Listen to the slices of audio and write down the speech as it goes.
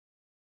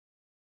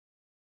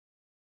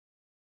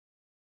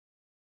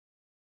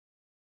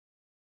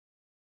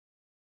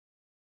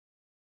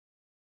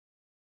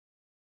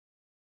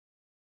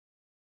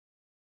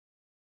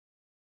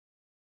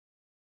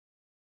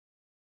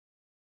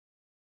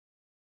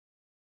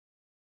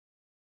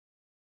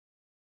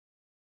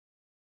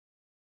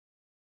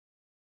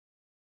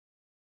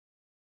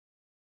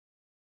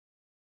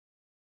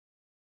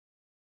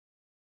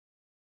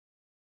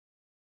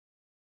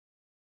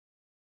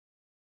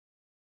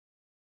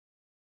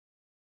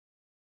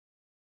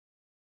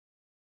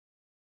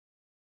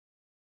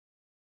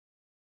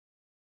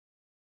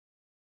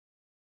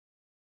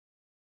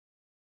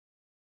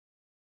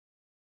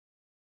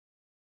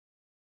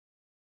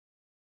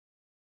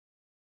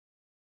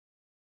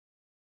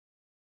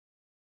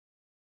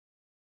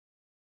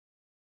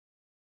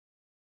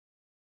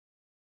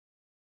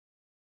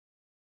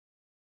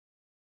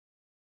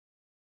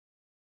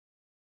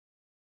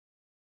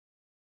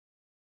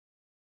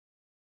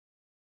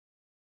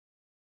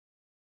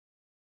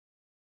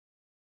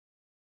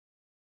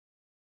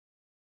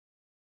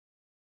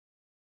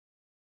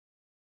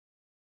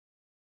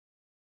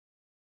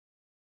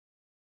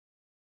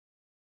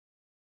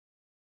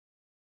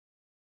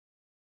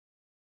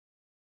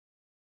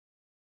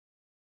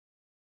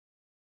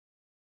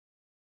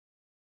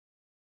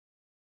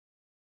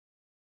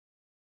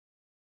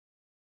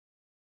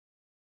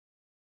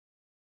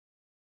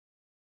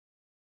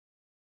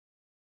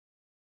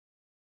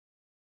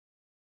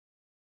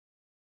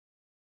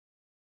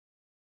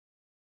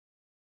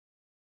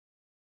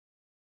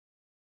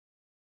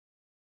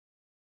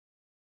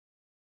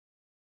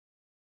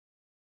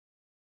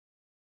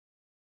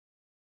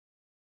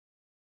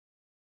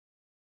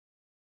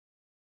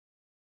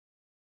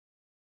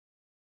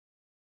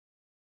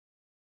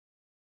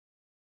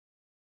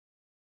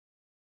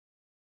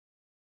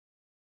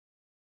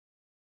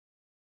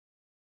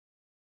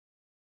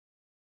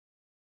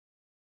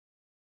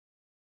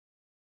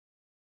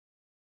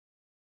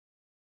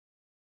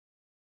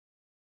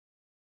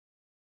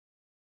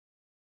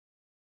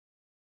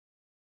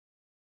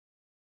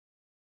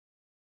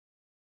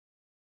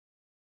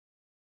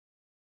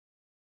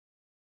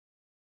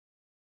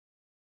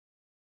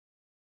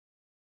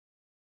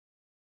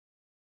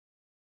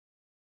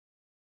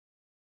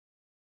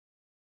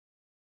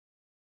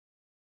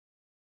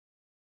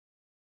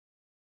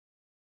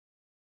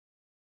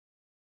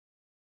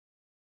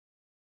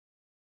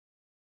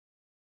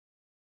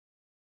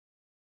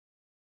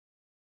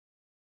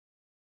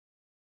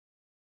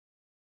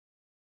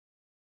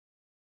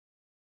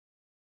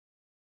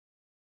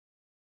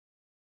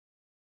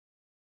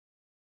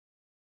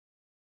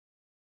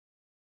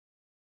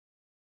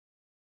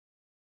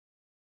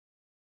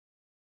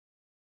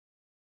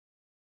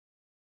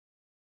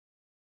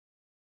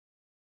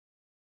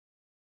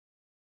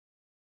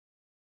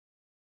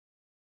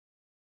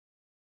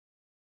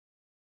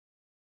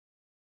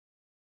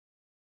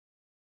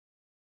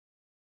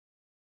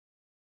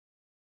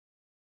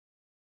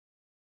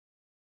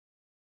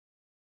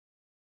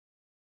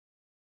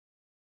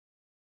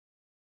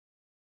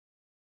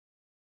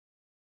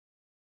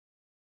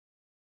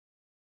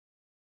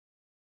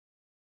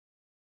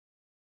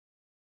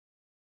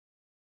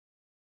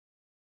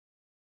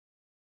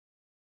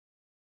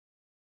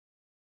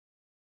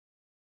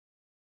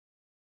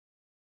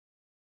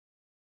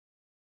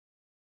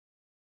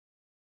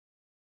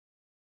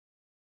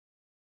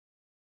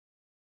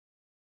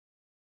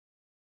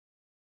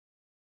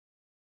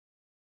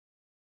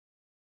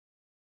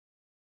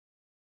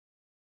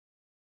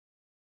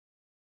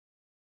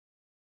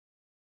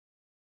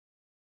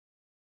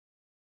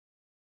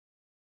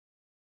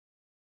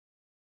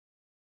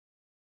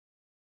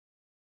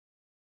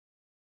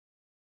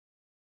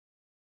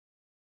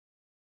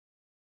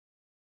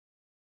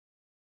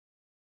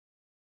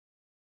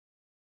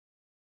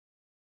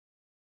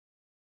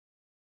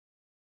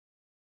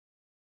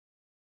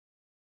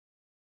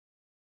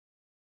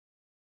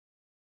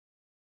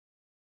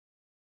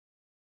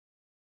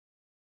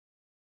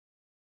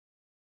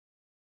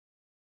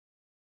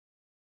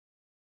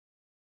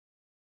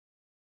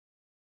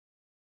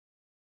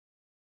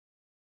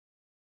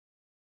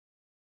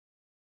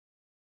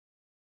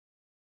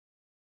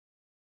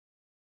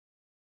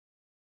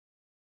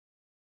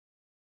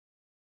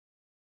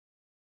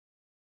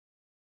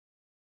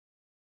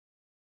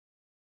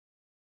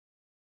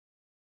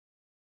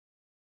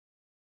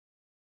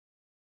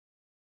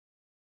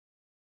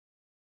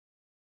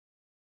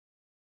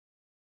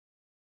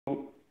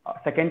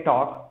second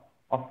talk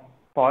of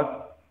FOSS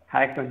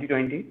Hack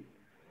 2020.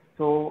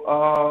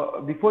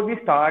 So before we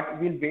start,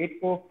 we'll wait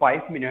for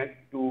 5 minutes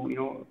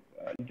to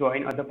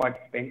join other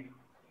participants,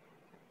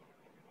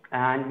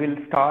 and we'll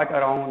start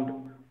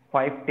around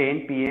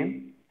 5:10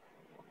 p.m.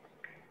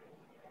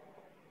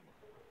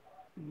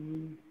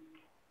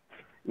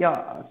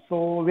 Yeah,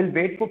 so we'll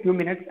wait for a few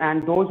minutes,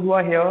 and those who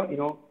are here,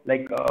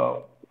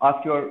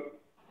 ask your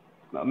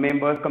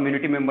members,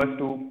 community members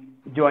to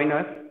join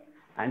us.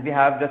 And we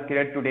have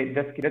Jaskirat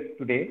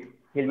today.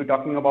 He'll be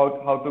talking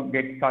about how to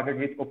get started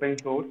with open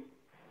source.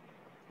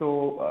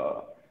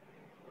 So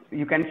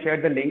you can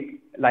share the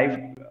link,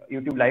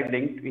 YouTube live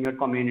link in your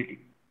community.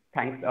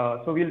 Thanks.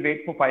 So we'll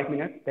wait for 5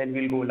 minutes, then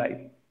we'll go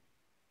live.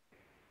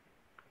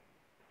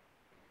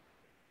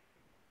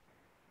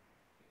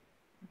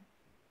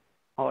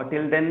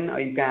 Till then,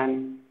 you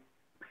can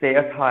say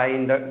us hi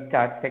in the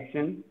chat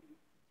section.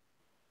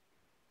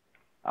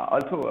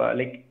 Also,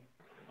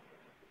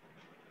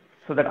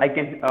 so that I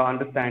can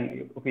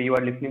understand, okay, you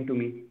are listening to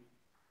me.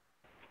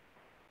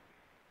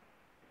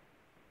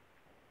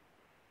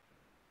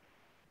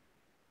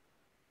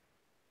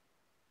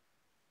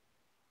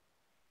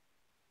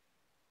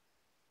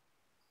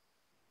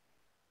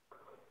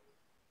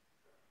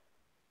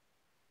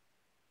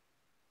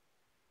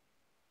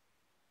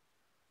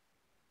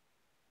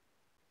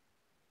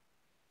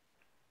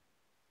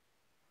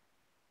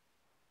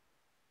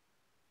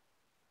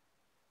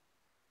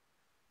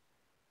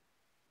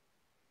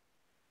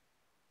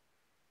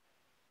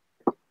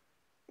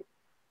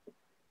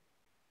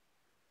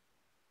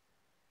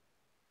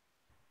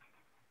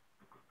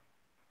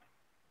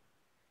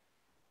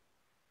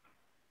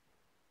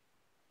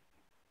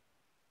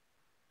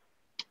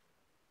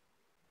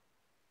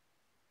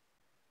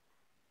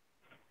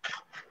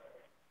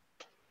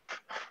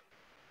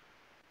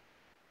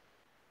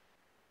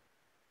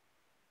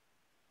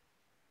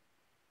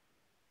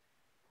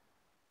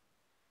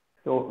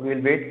 So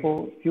we'll wait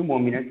for a few more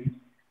minutes,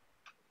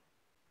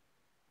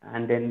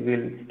 and then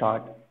we'll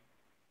start.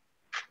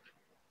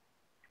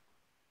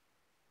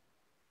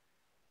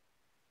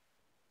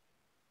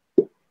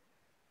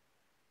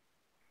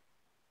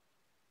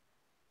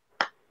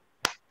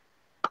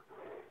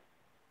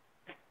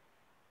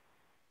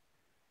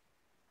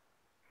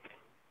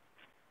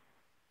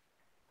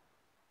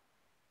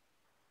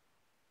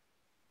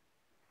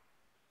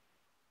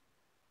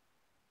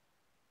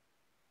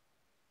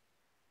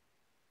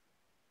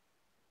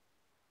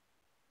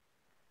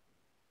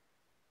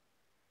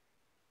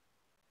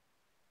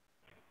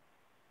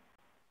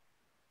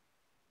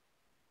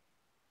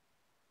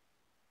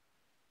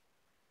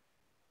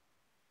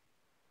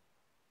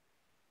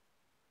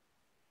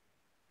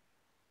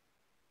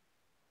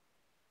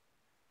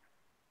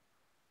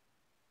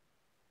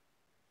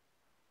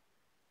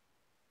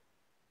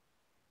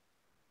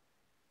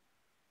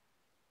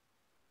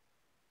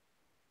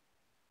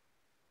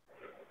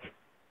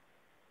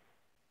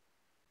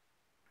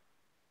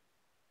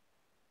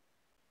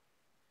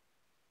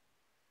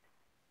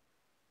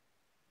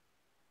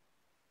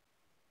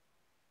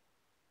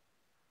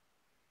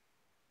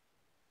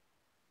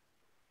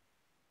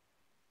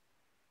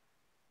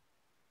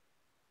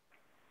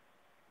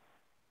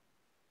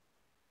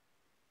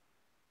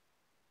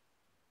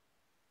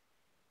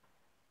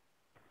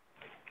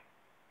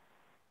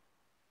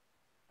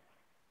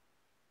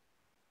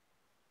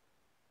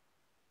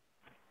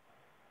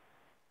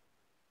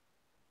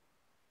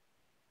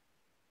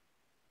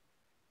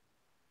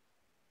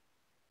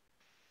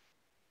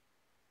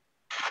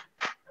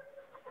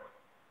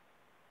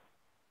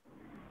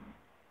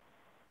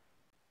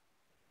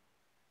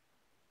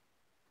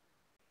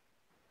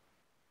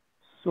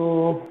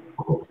 So,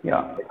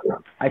 yeah,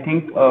 I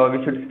think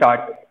we should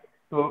start.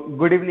 So,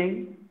 good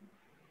evening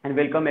and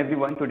welcome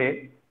everyone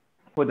today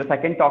for the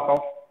second talk of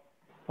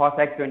FOSS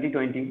Hack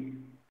 2020.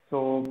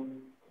 So,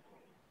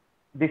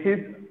 this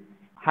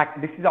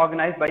is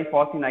organized by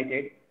FOSS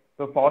United.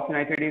 So, FOSS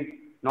United is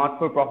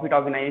not-for-profit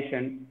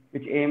organization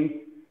which aims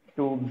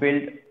to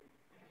build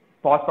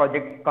FOSS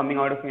projects coming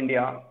out of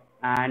India.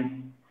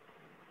 And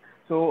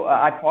so,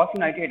 at FOSS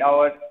United,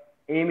 our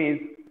aim is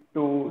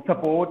to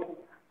support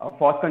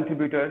FOSS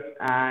contributors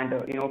and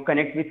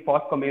connect with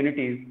FOSS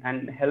communities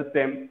and help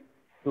them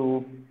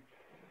to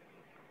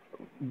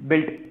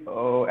build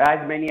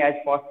as many as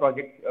FOSS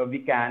projects we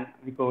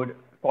could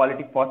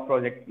quality FOSS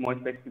projects more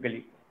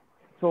specifically.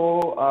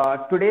 So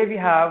today we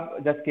have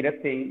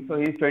Jaskirat Singh. So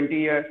he's 20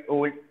 years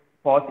old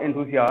FOSS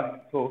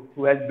enthusiast, so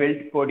who has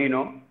built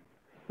Codino.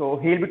 So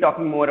he'll be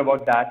talking more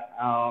about that.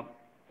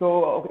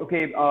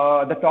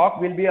 The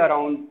talk will be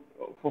around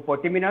for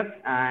 40 minutes,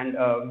 and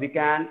we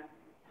can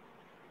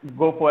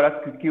go for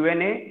a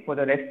Q&A for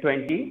the rest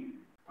 20.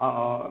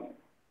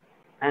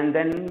 And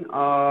then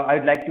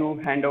I'd like to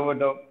hand over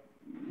the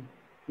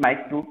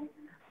mic to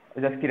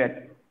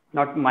Jaskirat.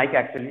 Not mic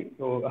actually.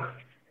 So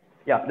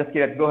yeah,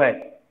 Jaskirat, go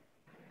ahead.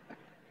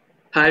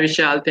 Hi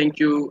Vishal, thank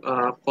you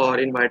for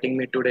inviting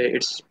me today.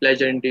 It's a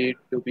pleasure indeed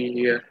to be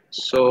here.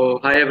 So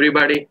hi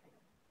everybody.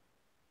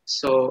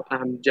 So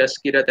I'm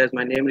Jaskirat as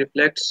my name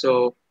reflects.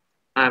 So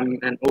I'm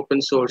an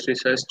open source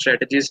research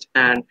strategist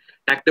and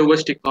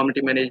activistic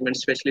community management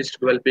specialist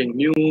developing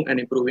new and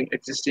improving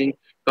existing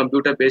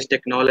computer-based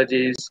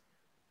technologies.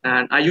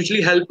 And I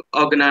usually help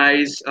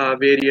organize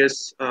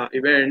various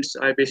events.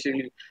 I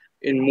basically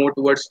in more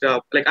towards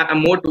the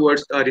I'm more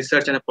towards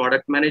research and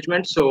product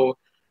management. So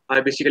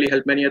I basically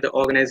help many other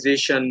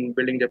organization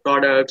building their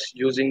products,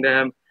 using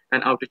them,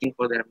 and outreaching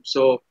for them.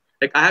 So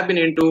I have been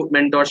into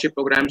mentorship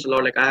programs a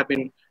lot. I have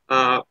been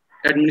uh,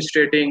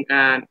 administrating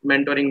and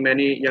mentoring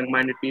many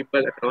young-minded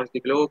people across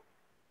the globe.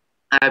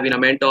 I have been a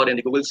mentor in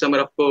the Google Summer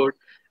of Code,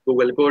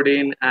 Google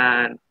Coding,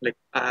 and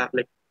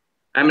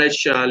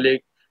MH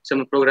League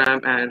Summer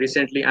Program. And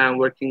recently, I'm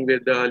working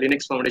with the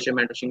Linux Foundation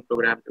Mentorship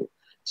Program too.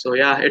 So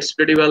yeah, it's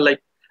pretty well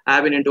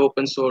I've been into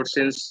open source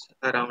since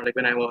around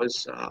when I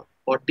was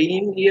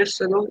 14 years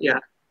ago. Yeah.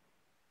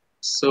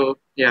 So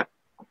yeah.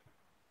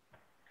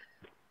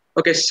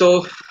 Okay.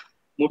 So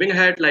moving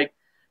ahead,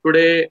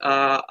 today,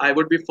 I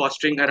would be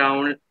fostering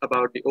around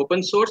about the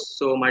open source.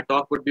 So my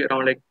talk would be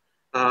around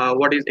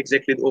what is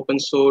exactly the open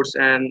source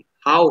and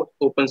how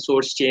open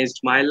source changed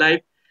my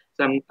life.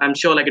 So I'm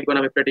sure it's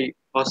gonna be pretty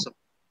awesome.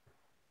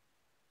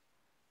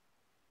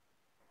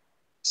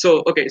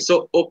 So okay,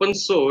 so open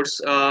source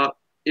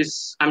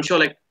is, I'm sure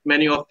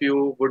many of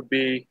you would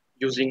be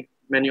using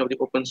many of the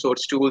open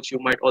source tools. You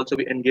might also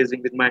be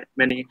engaging with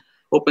many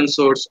open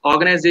source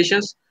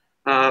organizations.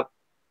 Uh,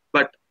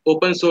 but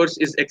open source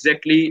is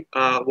exactly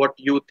what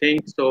you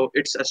think. So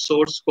it's a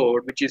source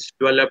code which is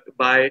developed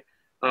by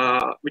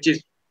which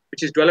is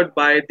developed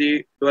by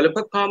the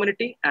developer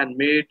community and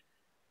made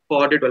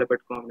for the developer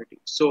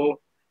community.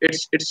 So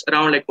it's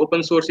around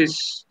open source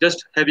is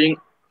just having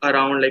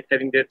around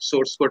having their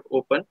source code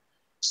open.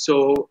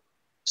 So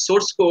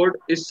source code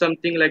is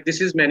something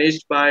this is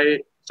managed by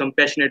some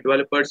passionate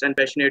developers and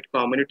passionate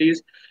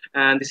communities,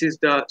 and this is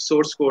the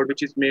source code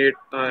which is made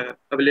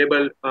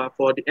available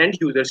for the end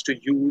users to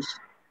use,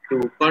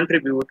 to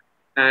contribute,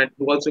 and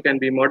who also can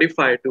be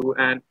modified to.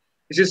 And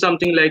this is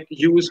something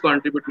use,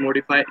 contribute,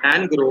 modify,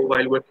 and grow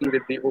while working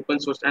with the open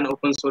source and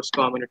open source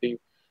community.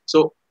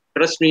 So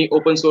trust me,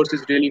 open source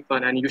is really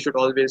fun, and you should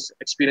always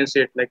experience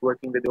it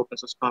working with the open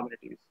source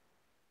communities.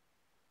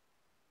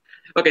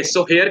 Okay,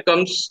 so here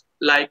comes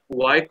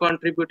why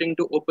contributing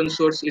to open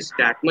source is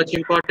that much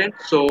important.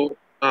 So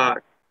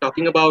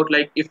talking about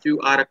if you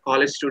are a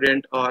college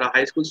student or a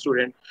high school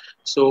student,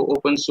 so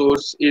open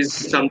source is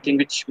something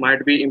which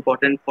might be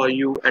important for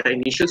you at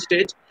an initial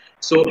stage.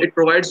 So it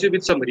provides you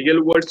with some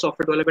real world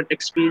software development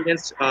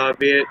experience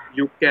where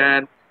you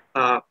can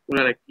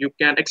you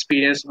can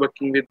experience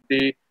working with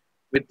the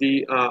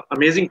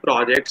amazing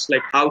projects,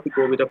 like how to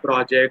go with the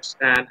projects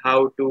and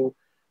how to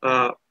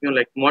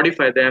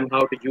modify them, how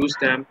to use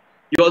them.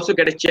 You also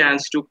get a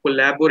chance to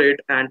collaborate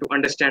and to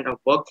understand a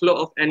workflow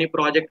of any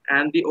project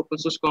and the open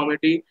source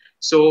community.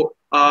 So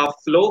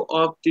flow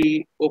of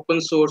the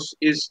open source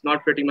is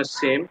not pretty much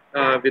same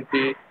with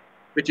the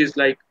which is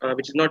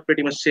not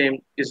pretty much same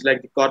is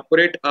the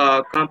corporate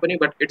company,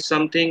 but it's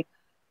something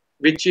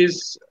which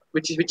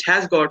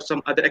has got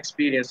some other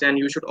experience, and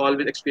you should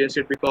always experience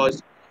it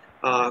because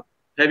uh,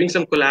 having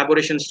some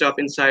collaboration stuff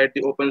inside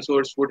the open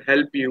source would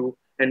help you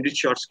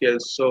enrich your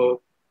skills.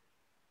 So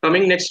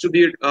coming next to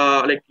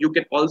the you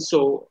can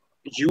also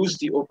use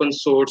the open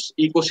source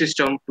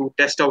ecosystem to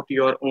test out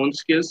your own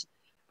skills.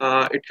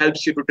 It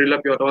helps you to drill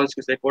up your own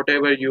skills,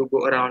 whatever you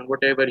go around,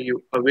 whatever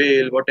you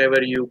avail,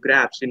 whatever you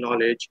grasp the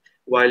knowledge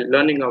while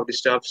learning out the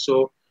stuff.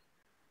 So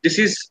this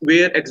is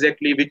where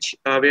exactly which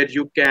where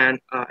you can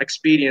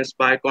experience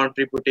by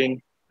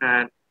contributing,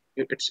 and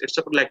it's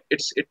something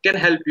it can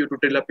help you to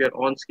drill up your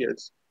own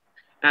skills.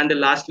 And then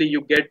lastly,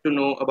 you get to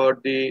know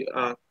about the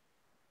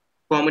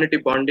community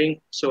bonding.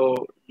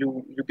 So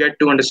you get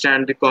to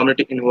understand the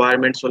community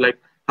environment, so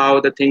how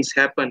the things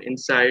happen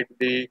inside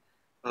the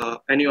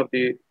any of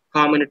the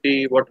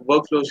community, what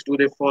workflows do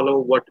they follow,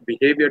 what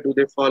behavior do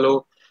they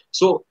follow.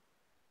 So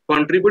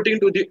contributing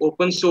to the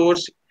open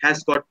source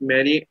has got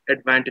many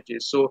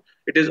advantages. So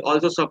it is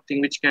also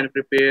something which can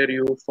prepare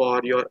you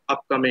for your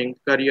upcoming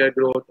career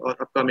growth or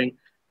upcoming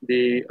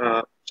the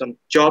some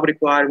job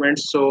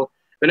requirements. So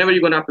whenever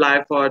you're going to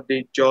apply for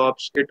the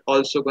jobs, it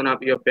also going to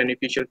be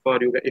beneficial for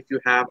you if you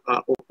have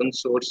open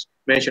source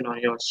mentioned on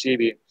your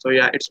CV. So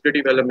yeah, it's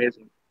pretty well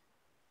amazing.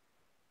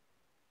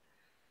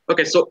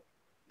 Okay, so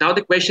now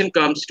the question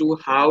comes to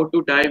how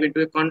to dive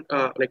into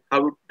how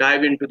to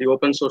dive into the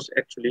open source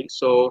actually.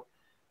 So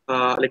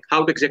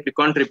how to exactly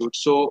contribute.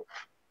 So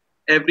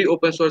every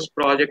open source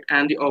project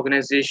and the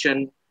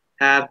organization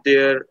have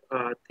their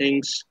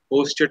things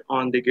posted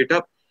on the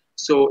GitHub.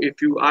 So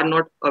if you are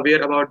not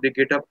aware about the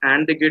GitHub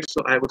and the Git,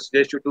 so I would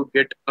suggest you to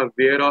get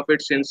aware of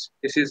it, since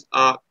this is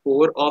a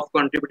core of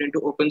contributing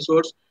to open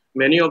source.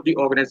 Many of the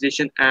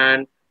organization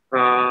and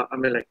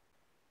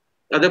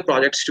other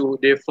projects too,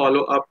 they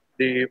follow up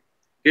the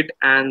Git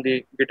and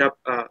the GitHub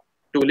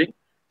tooling.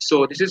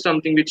 So this is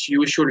something which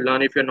you should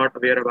learn if you're not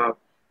aware about.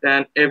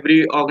 And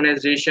every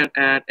organization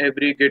and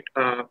every Git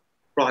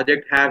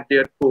project have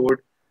their code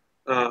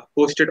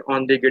hosted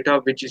on the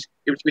GitHub, which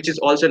is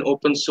also an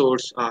open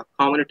source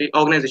community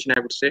organization, I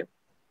would say.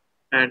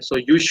 And so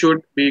you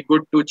should be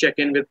good to check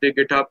in with the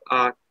GitHub,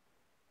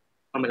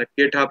 like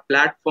GitHub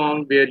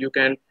platform where you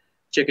can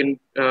check in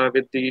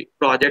with the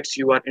projects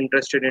you are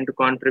interested in to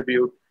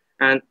contribute.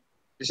 And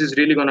this is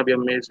really going to be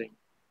amazing.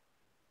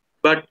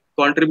 But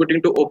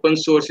contributing to open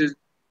source is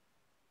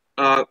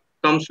uh,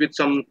 comes with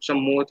some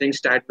more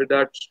things tied with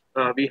that.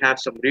 We have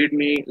some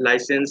README,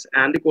 license,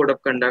 and the code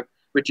of conduct,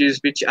 which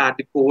are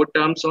the core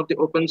terms of the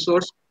open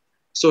source.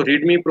 So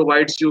README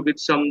provides you with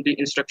the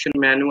instruction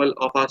manual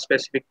of a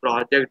specific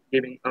project,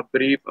 giving a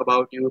brief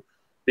about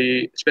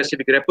the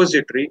specific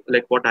repository,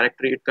 like what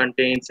directory it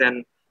contains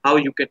and how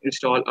you can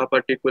install a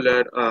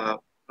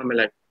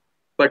like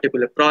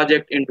particular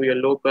project into your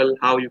local,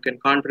 how you can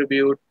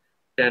contribute.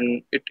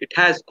 Then it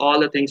has all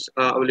the things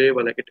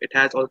available, like it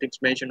has all things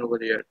mentioned over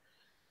there.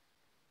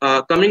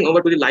 Coming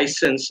over to the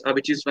license,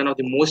 which is one of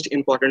the most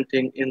important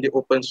thing in the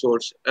open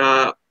source.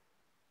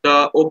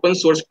 The open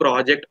source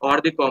project or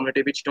the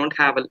community which don't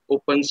have an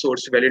open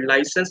source valid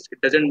license,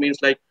 it doesn't mean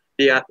like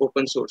they are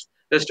open source.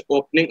 Just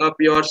opening up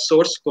your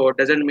source code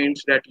doesn't mean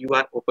that you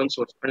are open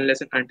source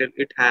unless and until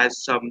it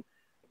has some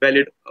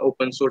valid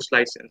open source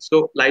license.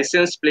 So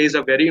license plays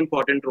a very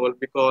important role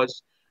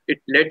because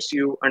it lets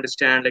you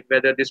understand like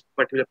whether this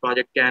particular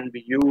project can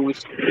be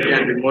used,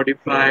 can be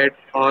modified,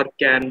 or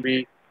can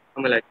be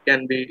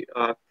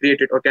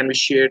created or can be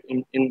shared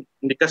in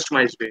the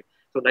customized way.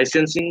 So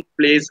licensing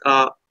plays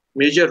a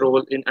major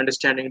role in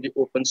understanding the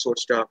open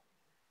source stuff.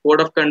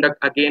 Code of conduct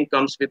again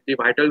comes with the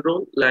vital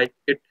role, like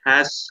it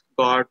has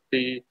got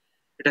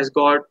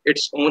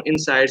its own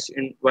insights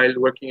in while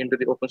working into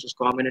the open source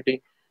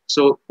community.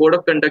 So code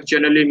of conduct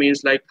generally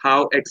means like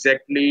how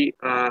exactly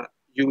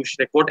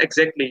what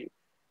exactly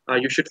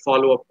you should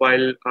follow up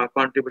while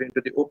contributing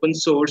to the open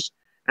source.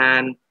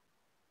 And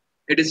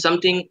it is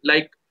something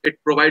like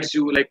it provides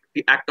you like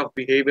the act of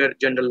behavior,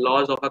 general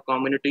laws of a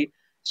community.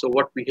 So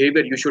what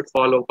behavior you should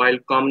follow while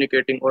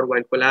communicating or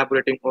while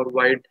collaborating or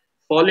while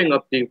following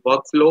up the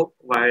workflow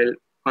while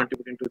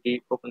contributing to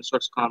the open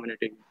source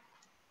community.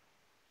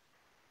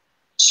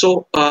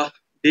 So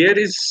there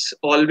is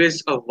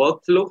always a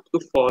workflow to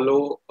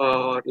follow,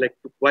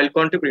 while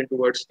contributing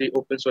towards the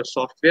open source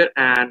software.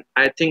 And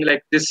I think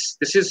like this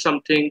is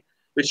something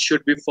which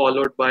should be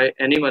followed by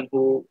anyone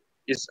who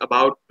is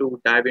about to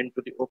dive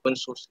into the open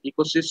source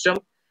ecosystem.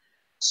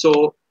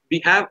 So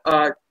we have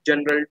a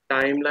general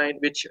timeline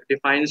which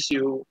defines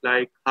you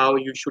like how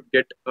you should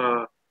get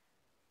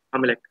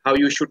how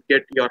you should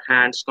get your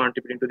hands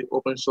contributing to the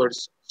open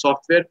source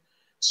software.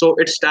 So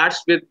it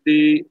starts with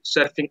the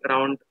surfing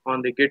around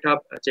on the GitHub,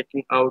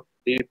 checking out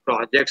the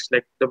projects.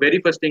 Like the very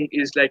first thing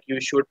is like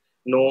you should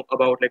know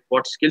about like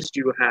what skills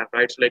do you have,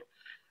 right? So like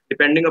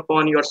depending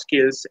upon your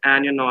skills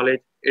and your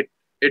knowledge, it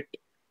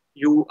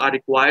you are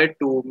required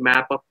to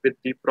map up with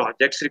the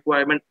project's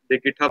requirement. The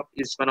GitHub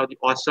is one of the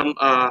awesome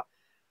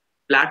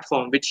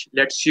platform which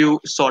lets you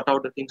sort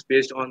out the things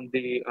based on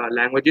the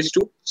languages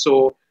too.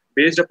 So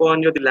based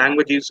upon the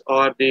languages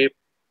or the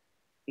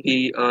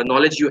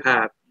knowledge you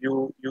have,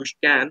 you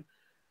can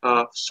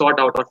sort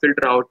out or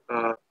filter out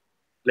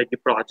like the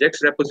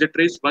projects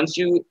repositories. Once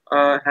you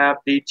have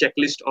the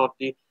checklist of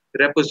the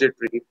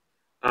repository,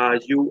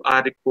 you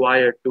are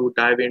required to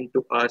dive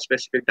into a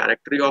specific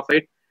directory of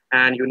it,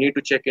 and you need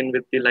to check in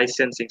with the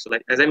licensing. So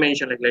like as I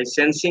mentioned, like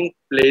licensing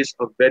plays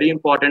a very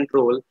important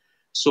role.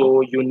 So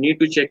you need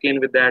to check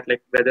in with that,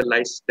 like whether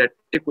that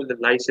particular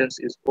license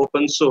is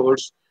open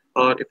source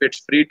or if it's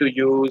free to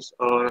use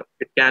or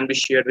it can be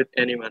shared with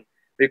anyone.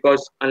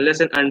 Because unless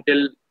and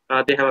until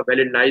they have a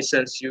valid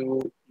license,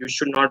 you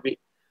should not be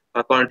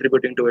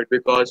contributing to it,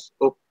 because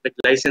like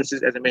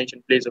licenses, as I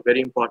mentioned, plays a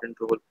very important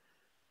role.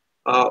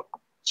 Uh,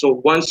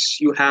 so once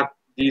you have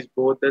these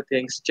both the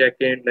things check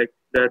in, like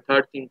the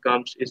third thing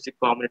comes is the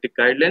community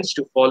guidelines.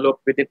 To follow up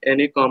within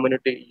any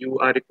community, you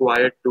are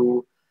required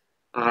to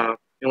uh,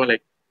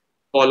 like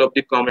follow up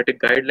the community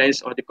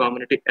guidelines or the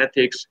community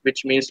ethics,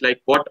 which means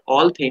like what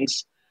all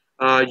things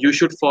you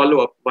should follow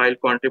up while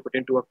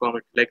contributing to a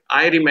community. Like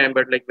I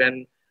remembered like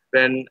when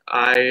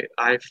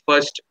I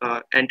first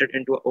entered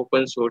into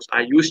open source,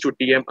 I used to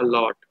DM a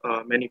lot,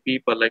 many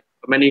people, like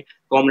many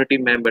community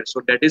members.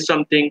 So that is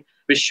something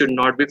which should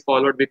not be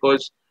followed,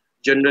 because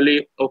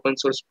generally open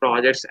source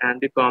projects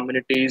and the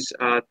communities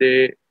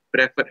they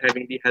prefer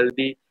having the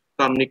healthy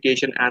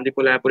communication and the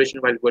collaboration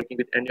while working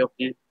with any of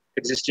the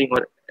existing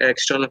or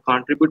external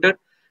contributor.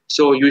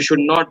 So you should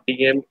not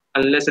DM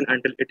unless and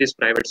until it is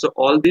private. So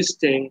all these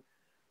things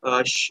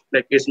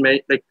like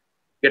like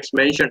gets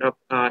mentioned up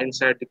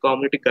inside the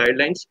community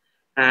guidelines,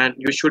 and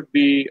you should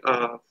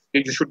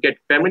get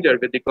familiar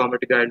with the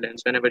community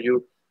guidelines whenever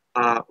you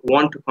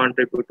want to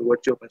contribute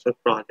towards your open source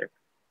project.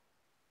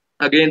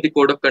 Again, the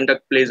code of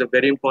conduct plays a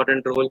very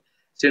important role,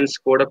 since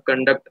code of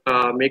conduct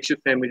makes you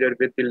familiar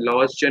with the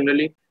laws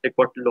generally, like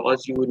what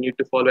laws you need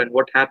to follow and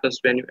what happens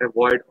when you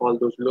avoid all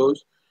those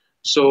laws.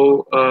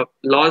 So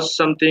laws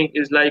something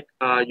is like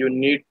you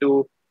need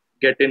to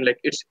get in, like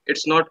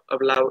it's not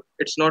allowed,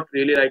 it's not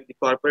really like the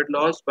corporate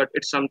laws, but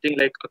it's something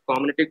like a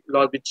community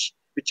law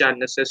which are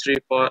necessary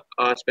for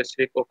a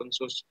specific open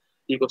source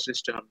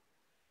ecosystem.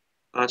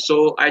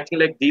 So I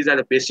think like these are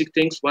the basic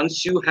things.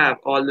 Once you have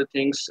all the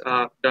things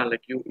done,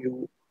 like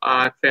you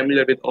are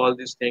familiar with all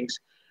these things,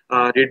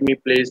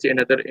 README plays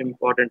another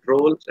important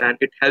role, and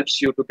it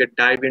helps you to get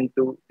dive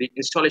into the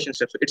installation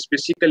steps. So it's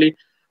basically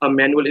a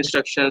manual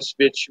instructions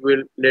which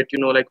will let you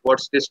know like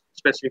what's this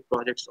specific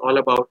project all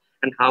about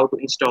and how to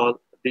install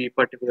the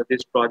particular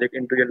this project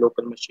into your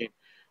local machine.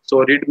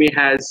 So README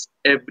has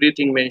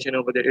everything mentioned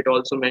over there. It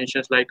also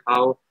mentions like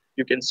how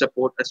you can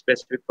support a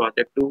specific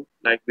project too,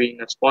 like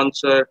being a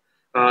sponsored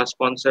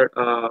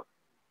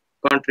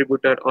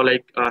contributor, or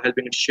like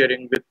helping and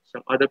sharing with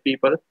some other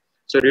people.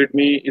 So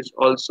README is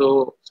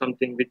also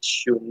something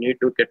which you need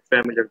to get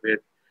familiar with.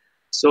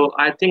 So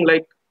I think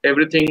like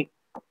everything,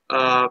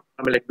 I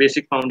mean like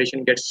basic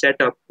foundation gets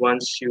set up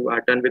once you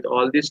are done with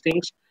all these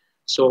things.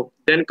 So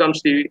then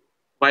comes the,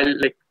 while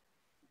like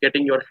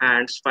getting your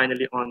hands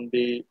finally on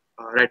the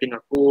writing a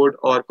code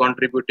or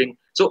contributing.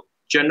 So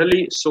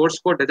generally, source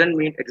code doesn't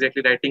mean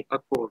exactly writing a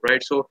code,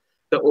 right? So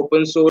the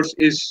open source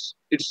is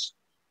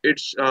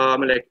I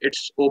mean like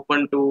it's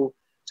open to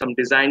some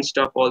design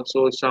stuff,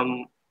 also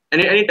some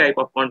any type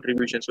of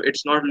contribution. So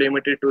it's not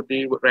limited to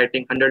the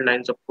writing 100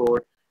 lines of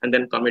code and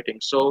then committing.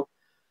 So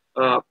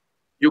uh,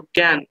 you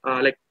can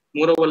like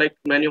moreover like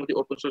many of the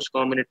open source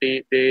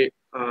community, they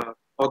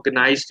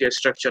organize their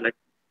structure like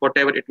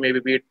whatever it may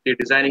be it the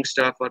designing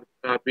stuff or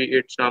be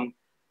it some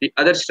the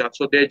other stuff.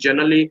 So they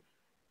generally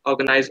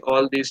organize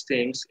all these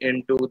things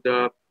into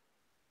the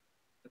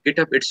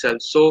GitHub itself.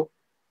 So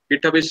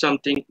GitHub is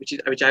something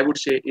which I would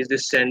say is the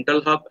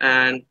central hub.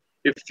 And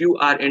if you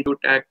are into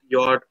tech,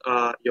 your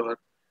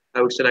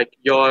I would say like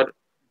your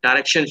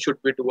direction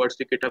should be towards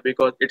the GitHub,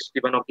 because it's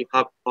the one of the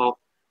hub of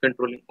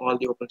controlling all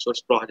the open source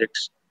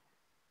projects.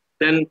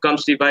 Then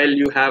comes the, while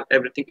you have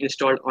everything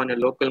installed on a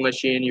local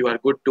machine, you are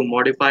good to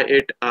modify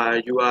it.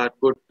 You are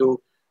good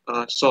to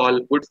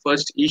solve good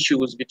first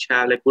issues, which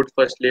have like good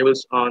first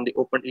levels on the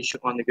open issue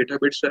on the GitHub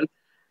itself.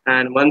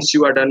 And once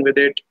you are done with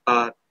it,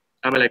 I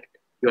mean like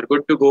you are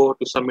good to go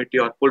to submit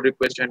your pull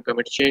request and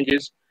commit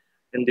changes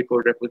in the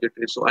code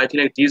repository. So I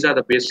think like these are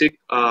the basic,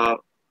 I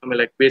mean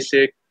like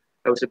basic,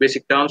 I would say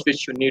basic terms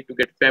which you need to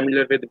get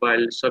familiar with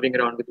while serving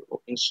around with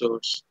open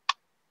source.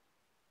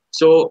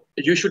 So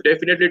you should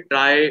definitely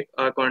try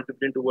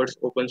contributing towards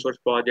open source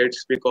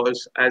projects,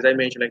 because as I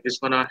mentioned, like this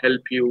gonna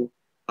help you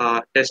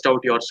test out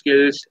your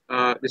skills.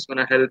 This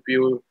gonna help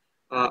you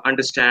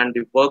understand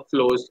the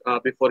workflows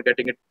before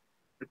getting it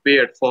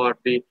prepared for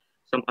the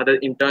some other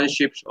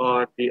internships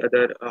or the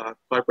other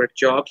corporate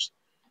jobs.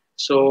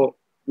 So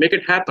make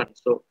it happen.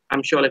 So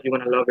I'm sure like you're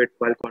gonna love it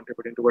while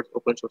contributing towards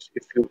open source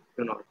if you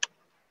do not.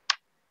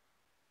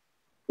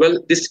 Well,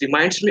 this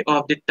reminds me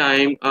of the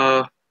time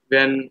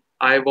when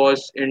I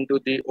was into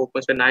the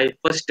open, when I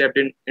first stepped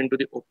into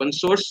the open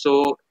source.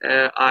 So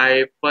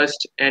I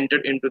first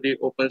entered into the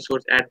open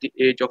source at the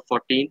age of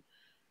 14.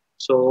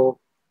 So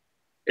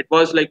it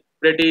was like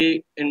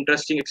pretty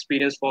interesting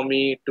experience for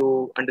me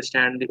to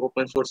understand the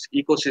open source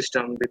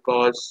ecosystem,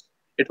 because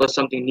it was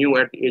something new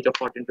at the age of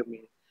 14 to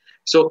me.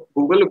 So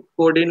Google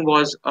Coding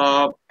was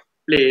a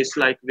place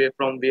like where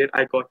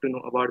I got to know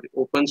about the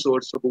open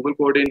source. So Google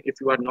Coding, if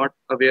you are not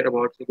aware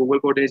about, so Google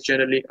Coding is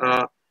generally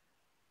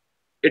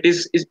it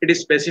is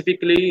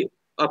specifically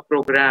a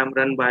program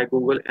run by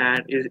Google,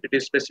 and it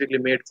is specifically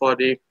made for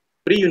the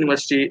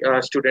pre-university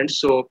students.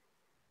 So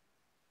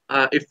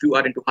if you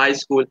are into high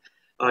school,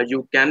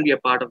 you can be a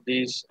part of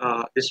this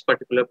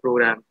particular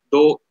program.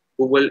 Though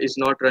Google is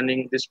not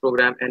running this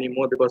program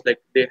anymore, because like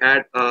they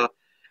had a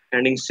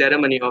ending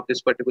ceremony of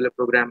this particular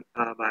program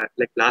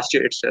like last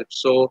year itself.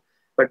 So,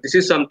 but this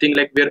is something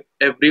like where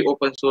every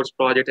open source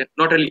project, and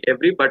not only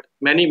every, but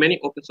many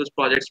open source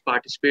projects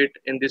participate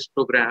in this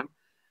program,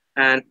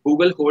 and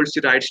Google holds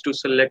the rights to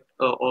select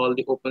all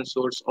the open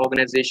source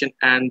organization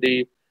and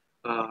the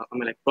I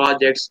mean like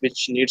projects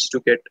which needs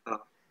to get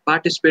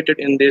participated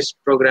in this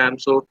program.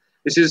 So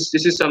this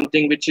is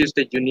something which is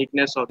the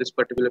uniqueness of this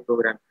particular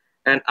program.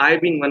 And I've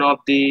been one of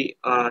the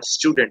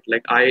student.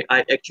 Like I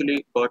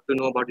actually got to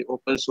know about the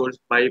open source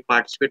by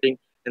participating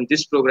in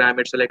this program.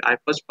 It's like I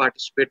first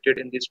participated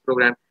in this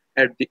program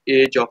at the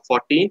age of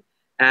 14,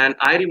 and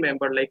I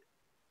remember like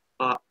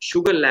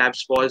Sugar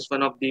Labs was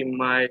one of the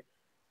my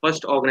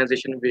first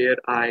organization where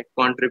I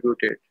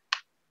contributed.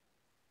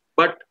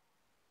 But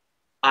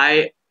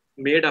I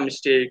made a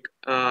mistake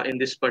in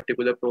this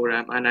particular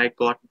program, and I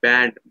got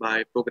banned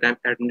by program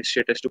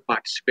administrators to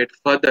participate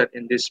further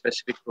in this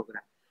specific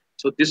program.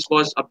 So this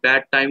was a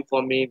bad time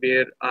for me,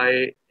 where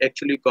I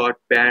actually got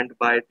banned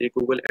by the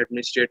Google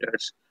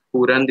administrators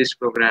who run this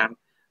program,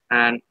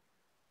 and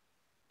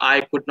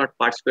I could not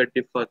participate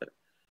further.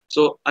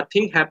 So a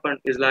thing happened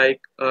is like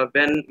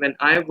when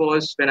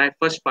I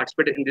first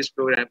participated in this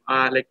program,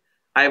 like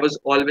I was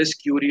always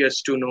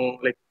curious to know,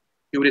 like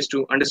curious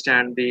to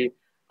understand the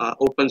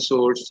open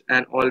source,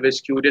 and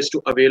always curious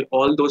to avail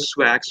all those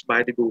swags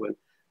by the Google,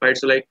 right?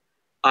 So like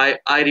I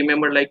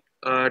remember like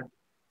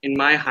in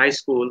my high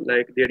school,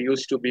 like there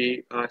used to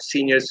be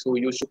seniors who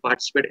used to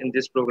participate in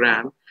this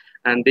program,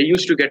 and they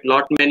used to get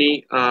lot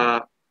many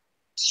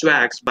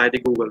swags by the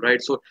Google,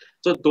 right? So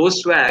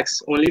those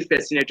swags only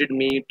fascinated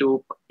me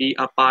to be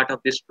a part of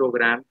this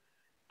program.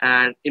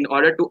 And in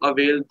order to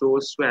avail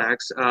those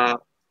swags,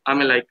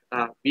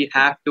 we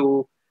have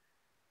to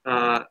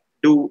uh,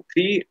 do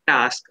three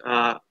tasks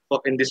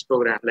in this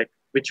program, like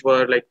which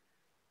were like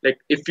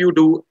if you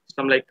do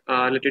some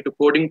related to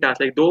coding tasks,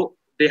 like though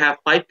they have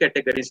five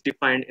categories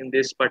defined in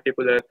this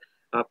particular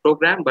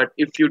program, but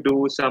if you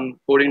do some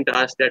coding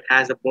tasks, that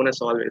has a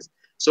bonus always.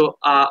 So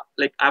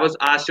like I was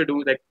asked to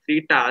do like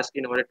three tasks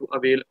in order to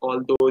avail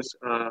all those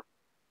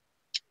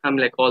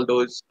all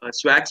those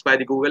swags by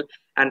the Google.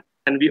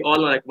 And we all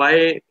know like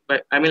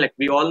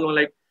we all know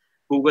like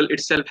Google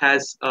itself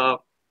has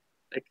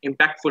like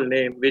impactful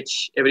name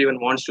which everyone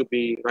wants to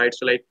be, right?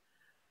 So like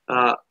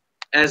uh,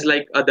 as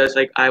like others,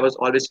 like I was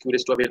always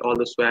curious to avail all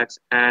those swags.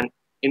 And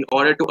in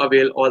order to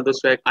avail all those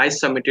swag, I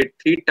submitted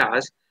three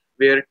tasks,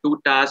 where two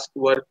tasks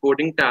were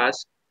coding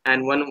tasks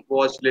and one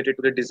was related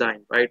to the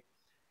design, right?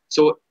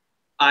 So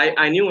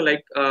I knew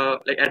like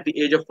at the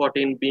age of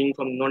 14, being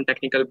from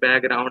non-technical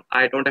background,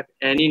 I don't have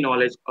any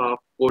knowledge of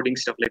coding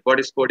stuff, like what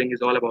is coding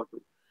is all about.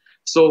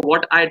 So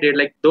what I did,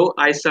 like though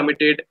I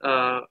submitted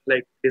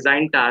like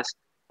design task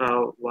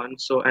one,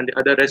 so and the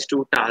other rest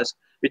two tasks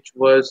which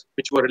were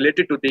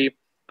related to the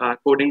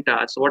coding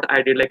task. So what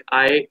I did, like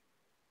I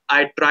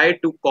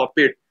tried to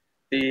copy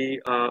the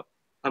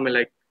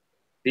like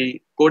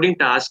the coding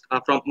task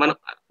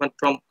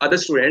from other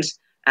students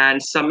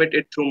and submit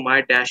it through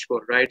my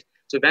dashboard, right?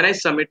 So when I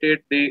submitted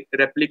the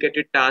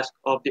replicated task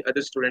of the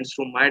other students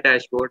through my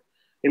dashboard,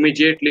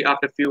 immediately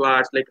after a few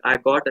hours, like I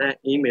got an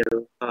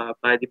email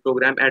by the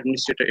program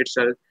administrator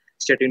itself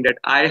stating that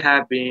I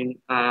have been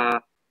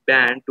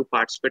banned to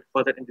participate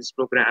further in this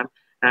program,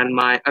 and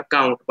my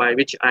account by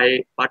which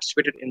I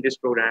participated in this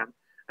program,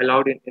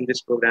 allowed in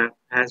this program,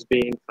 has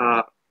been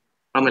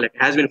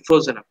has been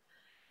frozen up.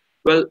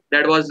 Well,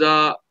 that was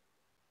the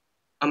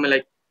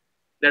like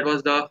that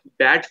was the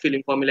bad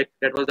feeling for me. Like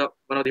that was the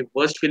one of the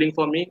worst feeling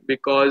for me,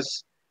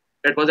 because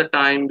that was a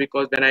time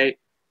because when I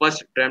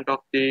first dreamt of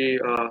the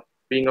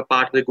being a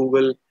part of the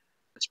Google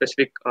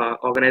specific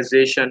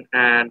organization,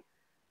 and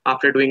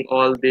after doing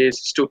all these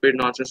stupid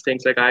nonsense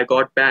things, like I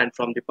got banned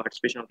from the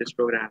participation of this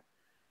program.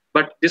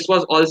 But this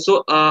was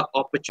also a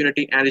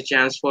opportunity and a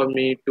chance for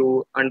me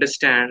to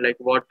understand like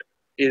what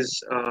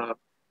is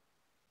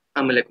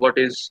what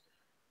is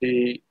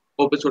the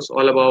open source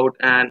all about,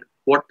 and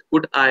what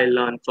could I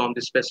learn from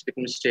this specific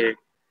mistake.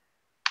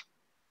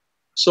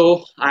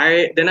 So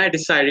I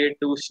decided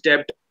to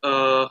step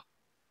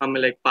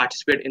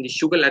participate in the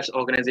Sugar Labs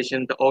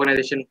organization, the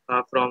organization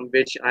from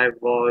which I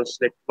was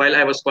like while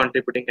I was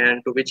contributing,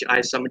 and to which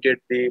I submitted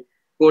the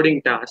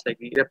coding task, like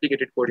the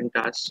replicated coding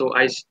task. So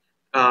I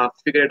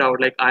figured out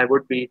like I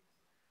would be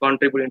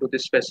contributing to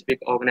this specific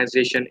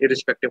organization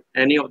irrespective of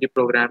any of the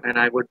program, and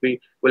I would be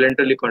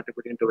voluntarily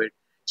contributing to it.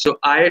 So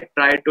I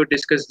tried to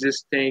discuss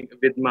this thing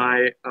with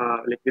my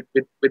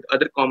with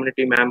other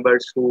community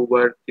members who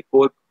were the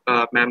core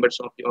members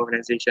of the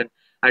organization.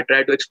 I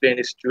tried to explain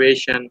the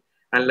situation,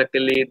 and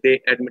luckily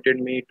they admitted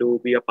me to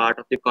be a part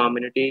of the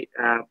community.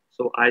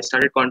 So I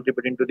started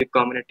contributing to the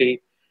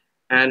community,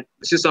 and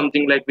this is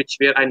something like which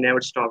where I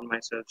never stopped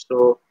myself.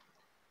 So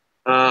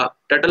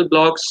Turtle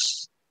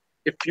Blocks,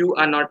 if you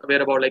are not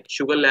aware about, like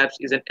Sugar Labs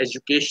is an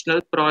educational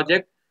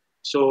project.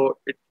 So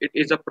it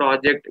is a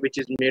project which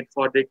is made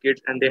for the kids,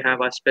 and they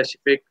have a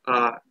specific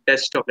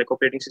desktop, like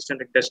operating system,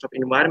 like desktop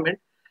environment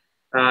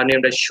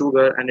named as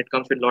Sugar, and it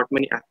comes with lot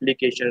many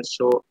applications.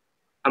 So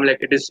I'm like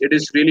it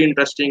is really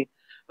interesting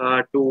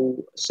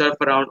to surf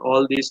around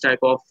all these type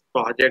of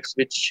projects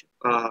which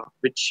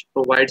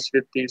provides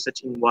with the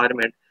such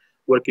environment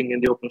working in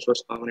the open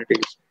source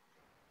communities.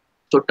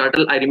 So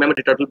Turtle, I remember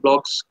the Turtle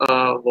Blocks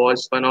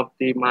was one of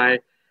the my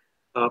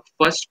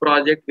first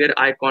project where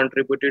I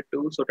contributed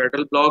to. So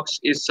Turtle Blocks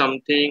is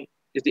the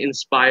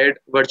inspired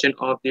version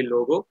of the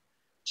logo.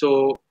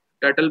 So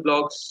Turtle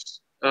Blocks,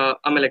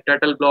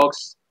 Turtle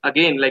Blocks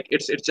again, like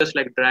it's just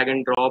like drag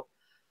and drop.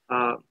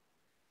 Uh,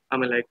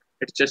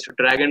 it's just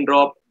drag and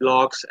drop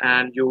blocks,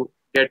 and you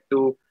get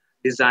to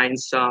design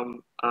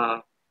some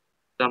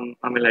some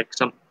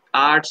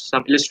art,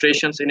 some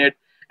illustrations in it,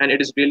 and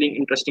it is really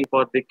interesting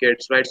for the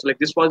kids, right? So like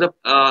this was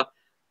a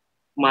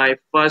my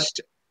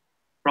first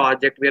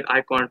project where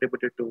I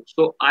contributed to.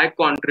 So I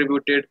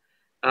contributed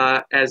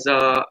as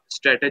a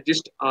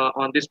strategist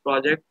on this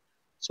project.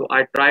 So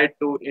I tried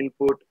to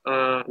input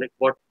like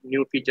what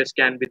new features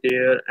can be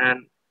there,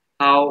 and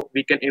how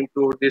we can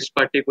improve this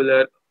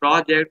particular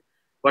project,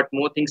 what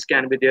more things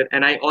can be there.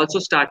 And I also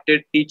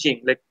started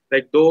teaching,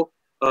 like though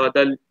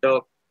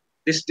the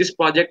this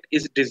project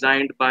is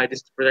designed by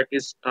this project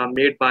is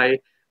made by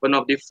one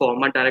of the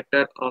former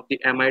director of the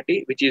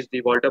MIT, which is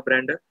the Walter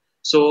Brander.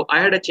 So I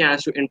had a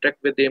chance to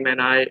interact with him,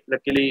 and I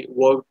luckily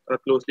worked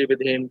closely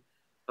with him.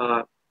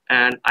 Uh,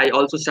 and I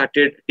also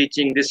started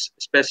teaching this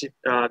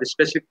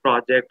specific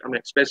project.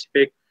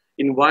 Specific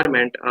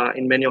environment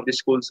in many of the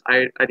schools.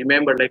 I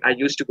remember like I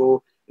used to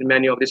go in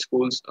many of the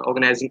schools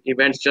organizing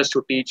events just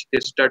to teach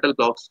this turtle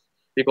blocks,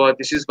 because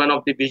this is one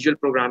of the visual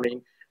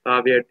programming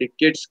where the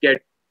kids get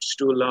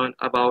to learn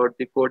about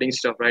the coding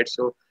stuff, right?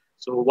 So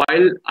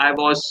while I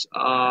was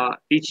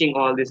teaching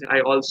all this,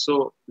 I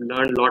also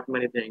learned a lot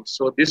many things.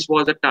 So this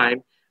was a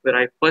time where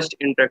I first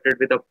interacted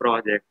with a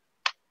project.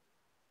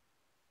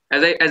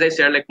 As I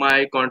said, like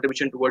my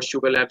contribution towards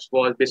Sugar Labs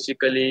was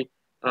basically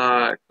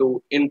to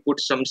input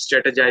some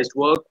strategized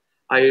work.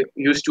 I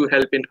used to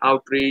help in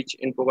outreach,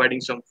 in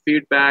providing some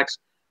feedbacks,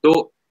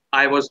 though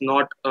I was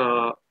not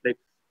like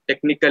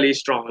technically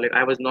strong. Like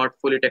I was not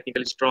fully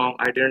technically strong.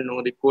 I didn't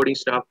know the coding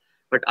stuff,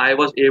 but I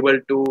was able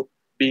to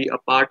be a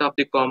part of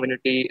the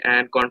community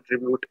and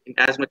contribute in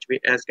as much way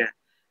as can.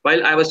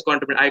 While I was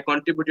contributing, I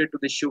contributed to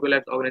the Sugar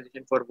Labs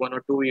organization for 1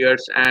 or 2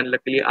 years, and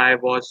luckily I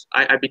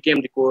became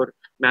the core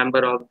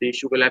member of the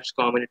Sugar Labs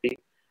community.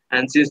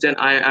 And since then,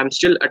 I am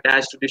still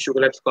attached to the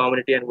Sugar Labs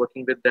community and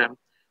working with them.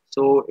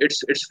 So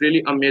it's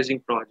really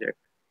amazing project.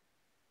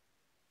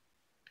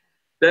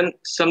 Then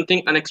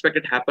something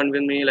unexpected happened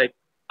with me. Like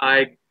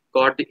I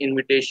got the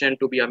invitation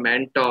to be a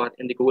mentor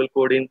in the Google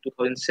Code in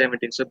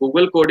 2017. So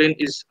Google Coding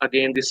is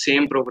again the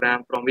same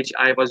program from which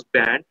I was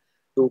banned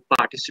to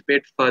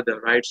participate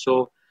further, right?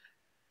 So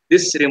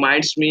this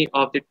reminds me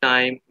of the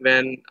time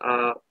when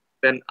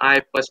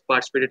I first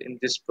participated in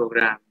this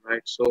program,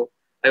 right? So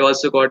I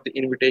also got the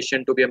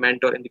invitation to be a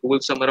mentor in the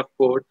Google Summer of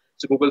Code.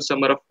 So Google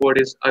Summer of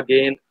Code is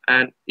again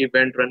an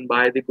event run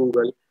by the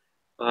Google,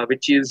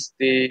 which is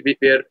the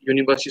where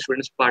university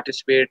students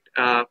participate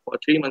for a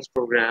 3 months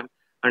program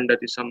under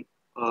the some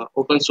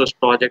open source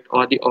project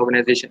or the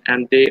organization,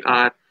 and they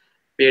are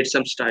paid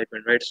some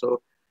stipend, right?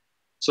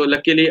 So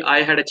luckily,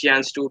 I had a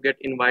chance to get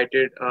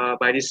invited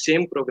by the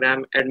same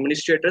program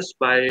administrators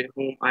by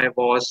whom I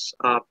was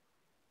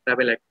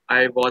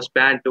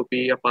banned to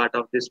be a part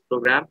of this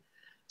program.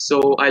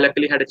 So I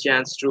luckily had a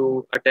chance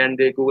to attend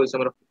the Google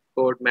Summer of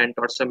Code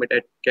Mentor Summit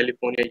at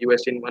California,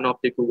 US, in one of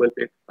the Google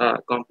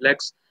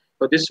complex.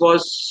 So this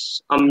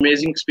was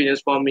amazing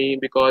experience for me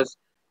because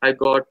I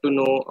got to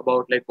know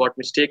about like what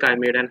mistake I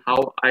made and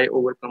how I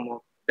overcome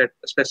of that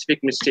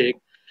specific mistake.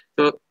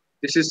 So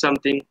this is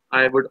something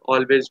I would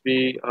always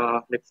be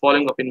like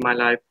following up in my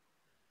life.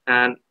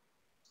 And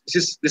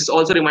this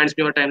also reminds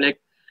me of a time like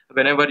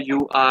whenever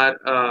you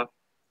are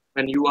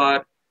when you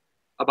are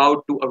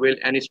about to avail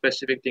any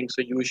specific thing,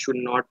 so you should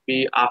not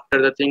be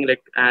after the thing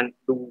like and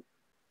do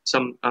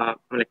some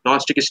like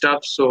non-sticky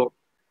stuff.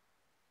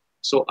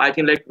 So I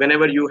think like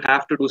whenever you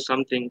have to do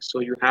something, so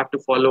you have to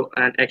follow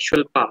an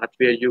actual path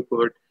where you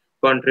could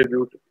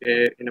contribute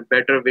in a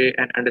better way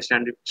and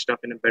understand the stuff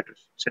in a better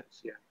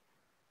sense. Yeah.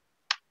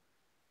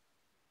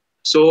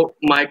 So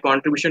my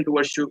contribution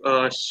towards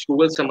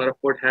Google Summer of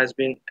Code has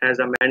been as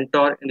a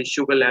mentor in the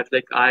Sugar Labs.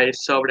 Like I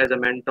served as a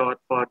mentor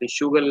for the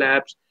Sugar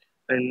Labs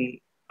in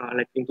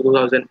like in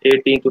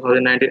 2018,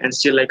 2019, and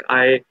still like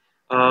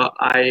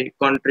I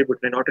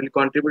contributed, not only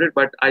contributed,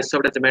 but I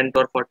served as a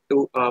mentor for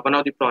one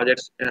of the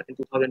projects in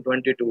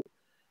 2022.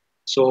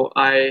 So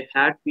I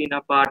had been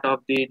a part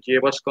of the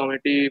JBoss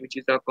community, which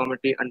is a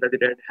committee under the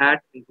Red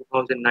Hat in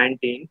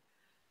 2019,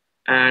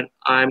 and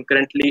I'm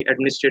currently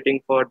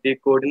administrating for the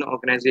Coding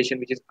organization,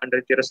 which is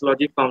under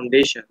Terasology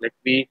Foundation. Like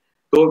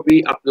though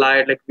we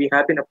applied, like we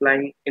have been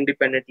applying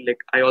independently.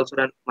 Like I also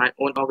run my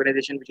own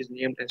organization, which is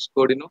named as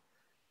Codino,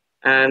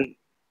 and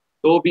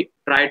though we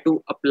try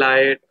to apply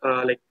it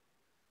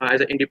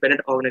as an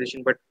independent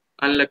organization, but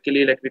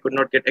unluckily, like we could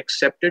not get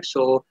accepted.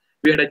 So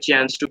we had a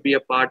chance to be a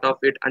part of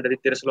it under the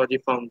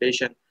Terasology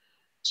Foundation.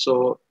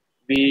 So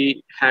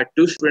we had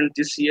two students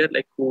this year,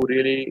 like who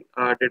really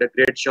did a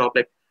great job,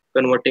 like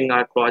converting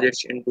our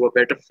projects into a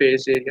better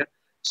phase area.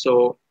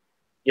 So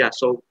yeah,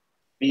 so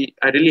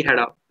I really had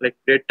a like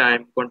great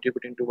time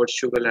contributing towards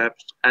Sugar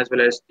Labs as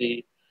well as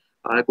the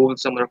Google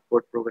Summer of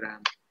Code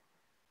program.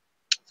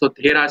 So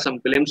here are some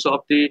glimpses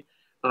of the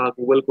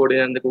Google Coding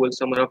and the Google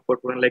Summer of Code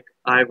program. Like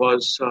I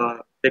was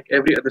like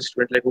every other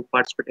student like who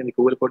participated in the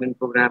Google Coding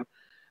program,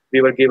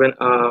 we were given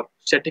a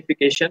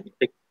certification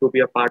like, to be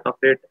a part of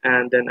it.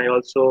 And then I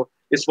also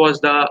this was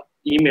the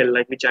email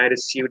like which I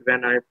received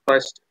when I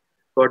first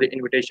got the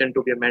invitation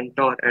to be a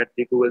mentor at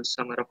the Google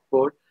Summer of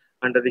Code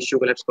under the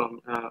Sugar Labs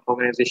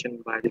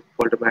organization by the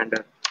Walter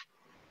Bander.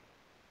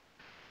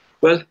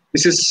 Well,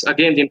 this is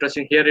again the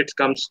interesting. Here it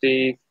comes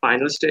the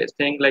final stage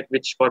thing, like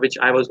which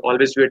I was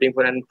always waiting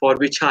for, and for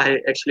which I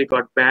actually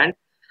got banned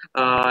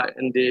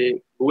in the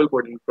Google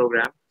Coding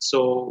program.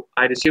 So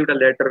I received a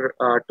letter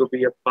to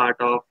be a part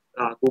of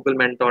Google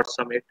Mentor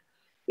Summit,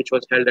 which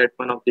was held at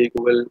one of the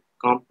Google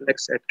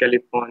complex at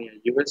California,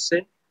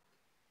 USA.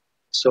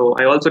 So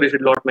I also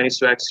received a lot many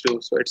swags too.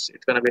 So it's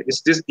gonna be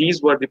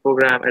these were the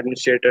program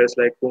administrators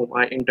like whom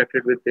I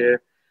interacted with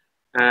there,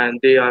 and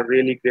they are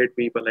really great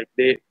people. Like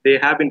they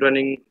have been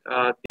running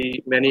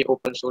the many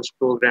open source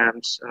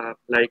programs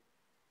like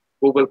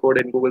Google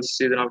Code and Google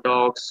Season of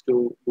Dogs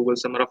to Google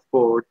Summer of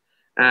Code,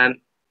 and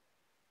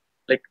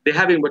like they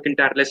have been working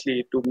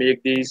tirelessly to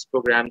make these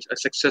programs a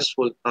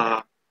successful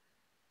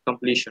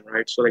completion,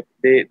 right? So like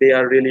they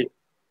are really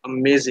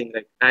amazing.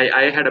 Like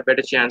I had a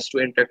better chance to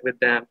interact with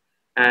them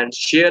and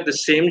share the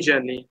same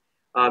journey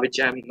which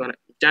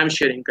I'm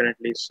sharing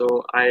currently.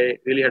 So I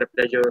really had a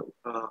pleasure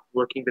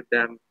working with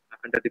them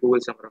under the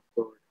Google Summer of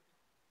Code.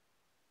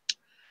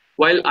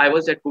 While I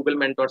was at Google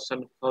Mentor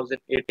Summit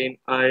 2018,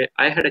 I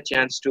had a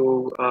chance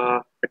to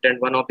attend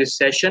one of this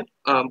session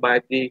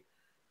by the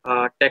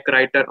tech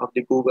writer of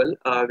the Google,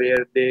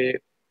 where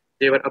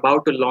they were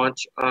about to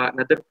launch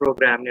another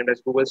program named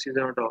as Google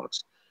Seasonal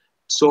Dogs.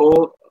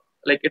 So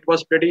like it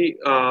was pretty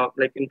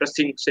like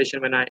interesting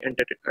session when I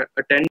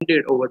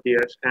attended over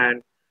there,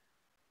 and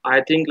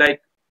I think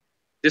like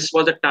this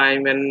was a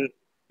time when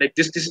like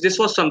this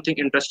was something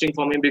interesting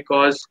for me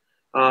because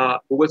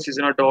Google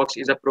Seasonal Docs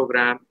is a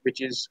program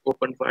which is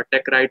open for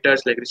tech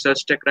writers, like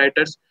research tech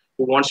writers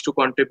who wants to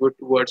contribute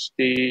towards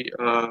the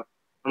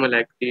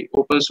like the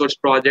open source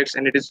projects,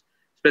 and it is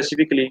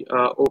specifically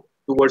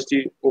towards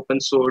the open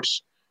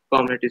source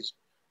communities,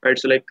 right?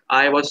 So like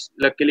I was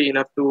luckily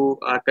enough to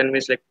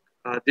convince like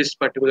this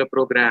particular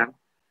program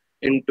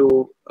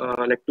into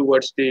like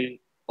towards the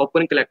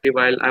open collective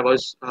while I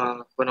was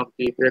one of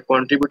the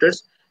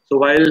contributors. So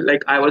while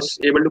like I was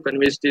able to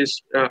convince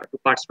this to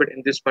participate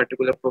in this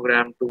particular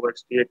program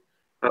towards the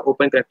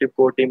open collective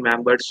core team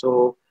members.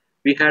 So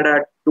we had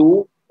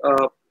two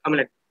I mean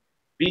like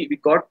we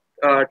got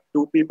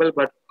two people,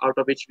 but out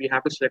of which we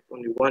have to select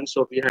only one.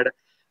 So we had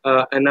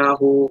Anna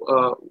who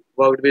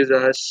worked with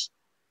us.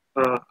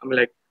 I mean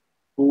like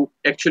who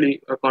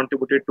actually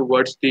contributed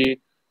towards the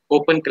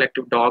open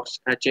collective docs,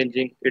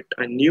 changing it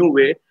a new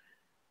way.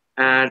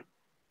 And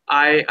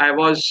I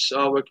was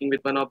working with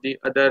one of the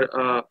other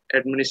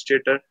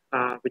administrator,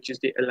 which is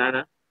the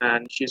Elana,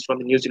 and she's from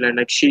New Zealand.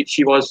 Like she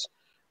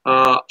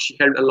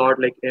helped a lot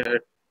like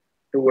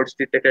towards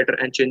the tech editor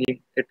and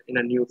changing it in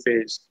a new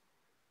phase.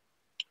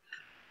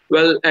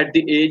 Well, at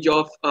the age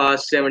of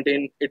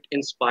 17, it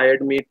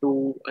inspired me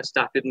to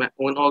start with my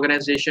own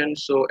organization.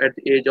 So at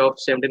the age of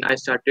 17, I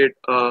started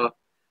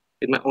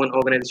with my own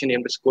organization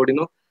named as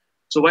Codino.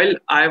 So while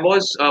I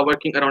was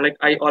working around, like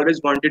I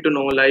always wanted to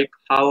know like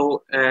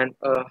how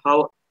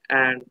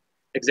and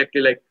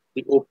exactly like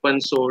the open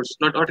source,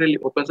 not really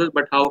open source,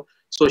 but how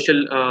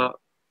social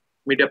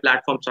media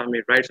platforms are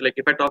made, right? So like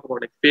if I talk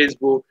about like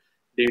Facebook,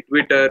 the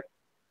Twitter,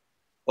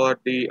 or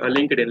the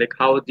LinkedIn, like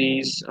how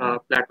these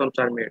platforms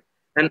are made.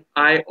 And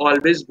I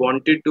always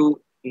wanted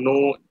to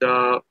know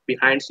the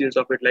behind scenes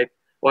of it, like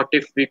what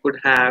if we could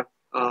have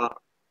a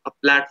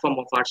platform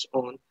of our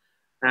own.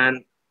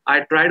 And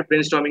I tried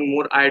brainstorming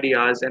more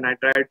ideas, and I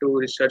tried to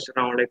research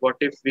around like what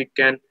if we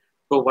can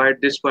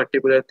provide this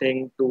particular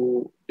thing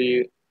to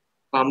the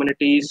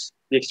communities,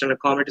 the external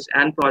communities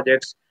and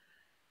projects.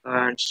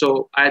 And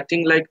so I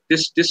think like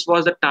this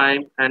was the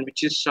time, and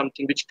which is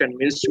something which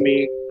convinced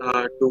me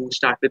to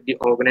start with the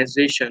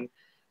organization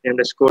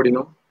named as Code,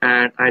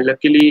 and I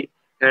luckily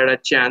had a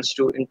chance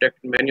to interact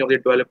with many of the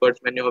developers,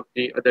 many of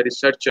the other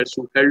researchers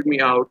who helped me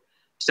out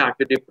start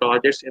with the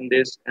projects in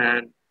this.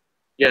 And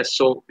yes,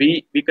 so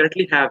we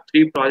currently have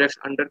three projects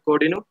under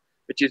Code,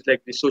 which is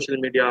like the social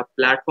media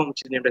platform,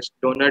 which is named as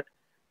Donut.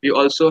 We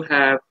also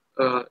have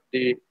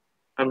the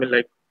I mean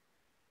like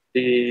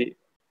the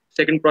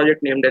second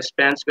project named as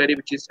Spansberry,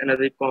 which is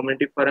another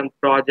community forum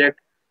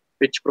project,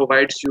 which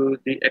provides you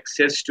the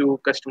access to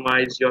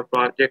customize your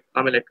project.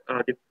 I mean, like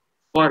the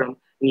forum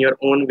in your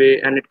own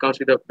way, and it comes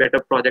with a better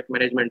project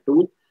management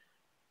tool.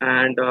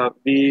 And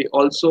we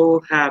also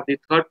have the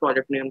third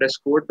project named as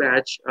Code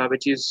Batch,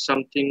 which is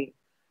something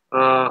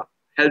uh,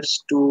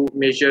 helps to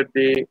measure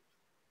the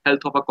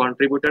health of a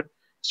contributor.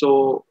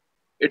 So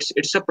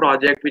it's a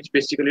project which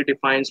basically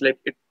defines like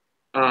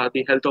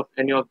the health of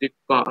any of the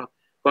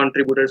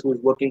contributors who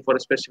is working for a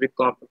specific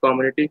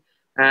community.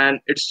 And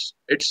it's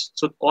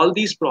so all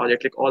these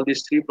projects, like all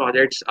these three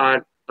projects,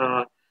 are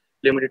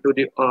limited to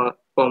the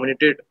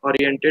community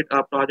oriented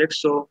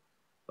projects. So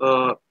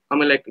I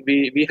mean like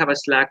we have a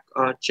Slack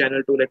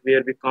channel too, like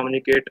where we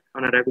communicate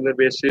on a regular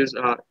basis.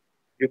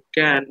 You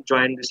can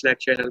join the Slack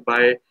channel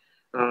by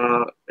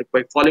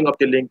following up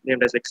the link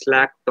named as like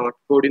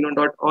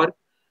slack.codino.org.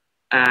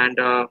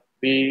 And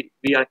we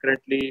are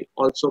currently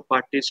also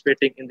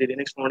participating in the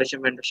Linux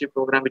Foundation mentorship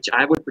program, which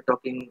I would be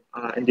talking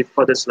in the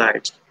further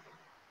slides.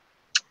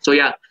 So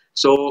yeah,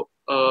 so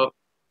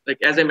like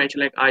as I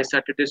mentioned, like I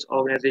started this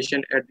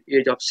organization at the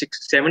age of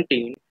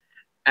 17,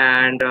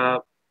 and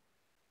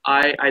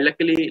I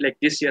luckily like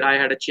this year I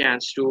had a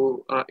chance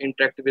to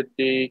interact with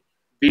the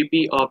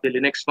VP of the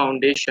Linux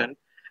Foundation.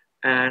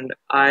 And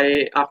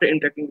I after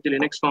interacting with the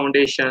Linux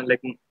Foundation,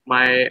 like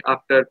my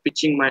after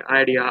pitching my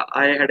idea,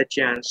 I had a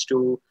chance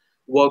to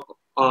work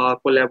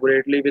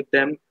collaboratively with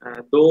them,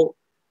 though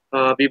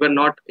we were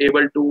not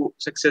able to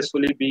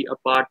successfully be a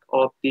part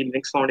of the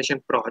Linux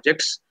Foundation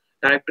projects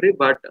directly,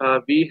 but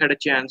we had a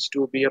chance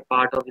to be a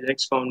part of the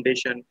Linux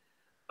Foundation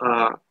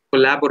uh,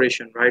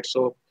 collaboration, right?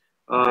 So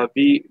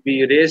we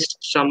raised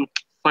some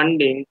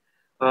funding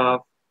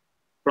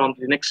from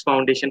Linux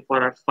Foundation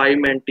for our five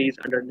mentees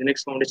under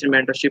Linux Foundation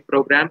mentorship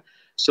program.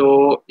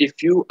 So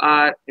if you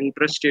are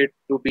interested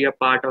to be a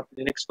part of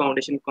Linux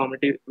Foundation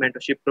Community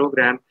Mentorship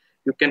Program,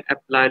 you can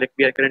apply. Like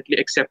we are currently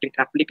accepting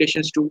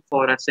applications too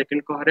for our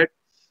second cohort,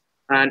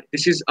 and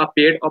this is a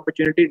paid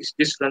opportunity.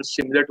 This runs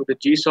similar to the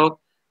GSOC,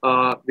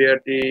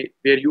 where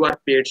you are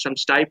paid some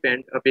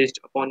stipend based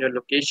upon your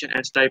location,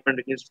 and stipend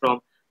ranges from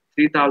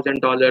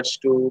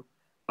 $3,000 to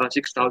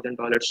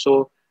 $6,000.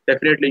 So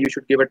definitely you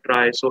should give a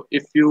try. So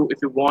if you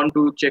want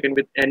to check in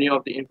with any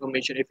of the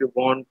information, if you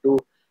want to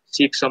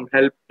seek some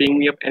help, ping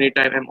me up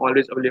anytime. I'm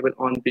always available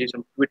on these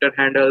Twitter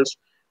handles,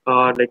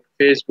 like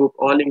Facebook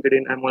or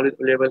LinkedIn. I'm always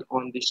available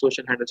on the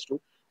social handles too.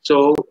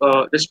 So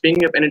just ping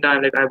me up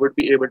anytime. Like I would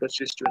be able to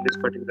assist you in this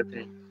particular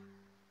thing.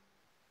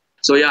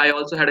 So yeah, I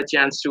also had a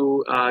chance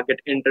to get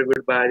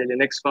interviewed by the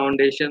Linux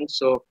Foundation.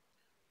 So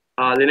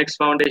Linux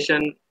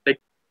Foundation, like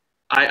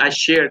I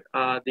shared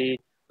the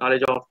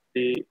knowledge of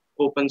the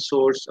open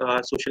source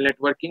social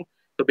networking.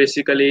 So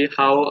basically,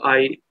 how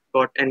I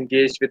got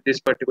engaged with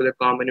this particular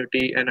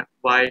community and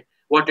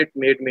what it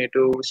made me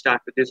to start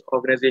with this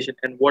organization,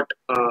 and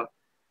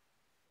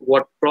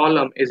what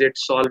problem is it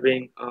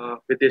solving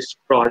with this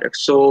product.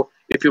 So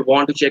if you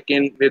want to check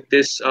in with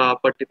this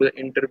particular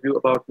interview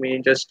about me,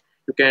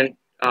 you can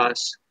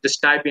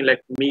just type in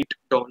like meet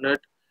donut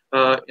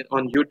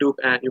on YouTube,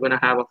 and you're gonna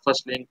have a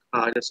first link.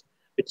 Just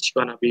it's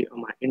gonna be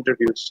on my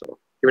interview. So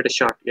give it a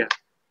shot. Yeah.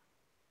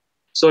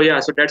 So yeah,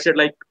 so that's it.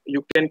 Like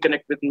you can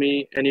connect with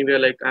me anywhere.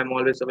 Like I'm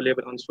always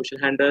available on social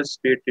handles,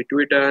 be it the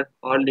Twitter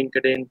or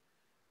LinkedIn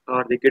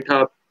or the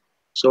GitHub.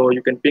 So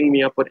you can ping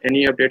me up for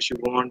any updates you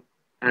want,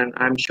 and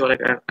I'm sure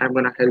like I'm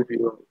gonna help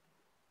you out.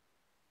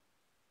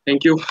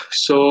 Thank you.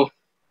 So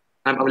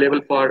I'm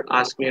available for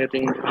ask me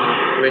anything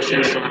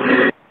questions. So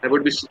I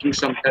would be seeking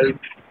some help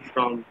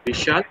from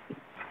Vishal.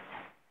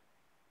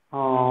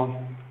 Uh,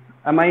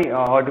 am I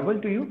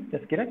audible to you,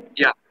 Jaskirat?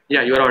 Yeah,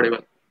 yeah, you are audible.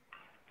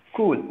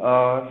 Cool.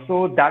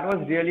 So that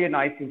was really a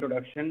nice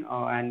introduction,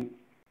 and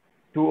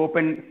to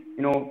open,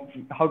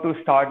 how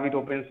to start with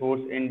open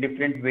source in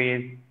different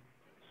ways.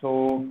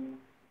 So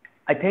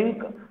I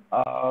think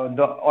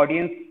the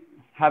audience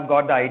have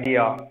got the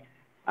idea,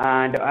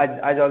 and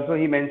as also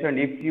he mentioned,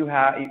 if you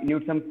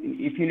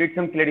need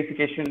some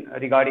clarification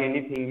regarding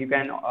anything, you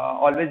can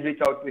always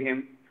reach out to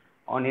him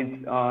on his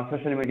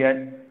social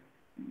media,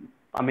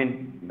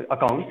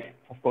 accounts,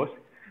 of course.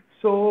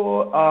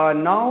 So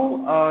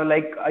now,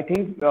 like I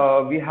think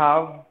we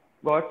have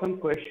got some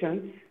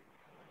questions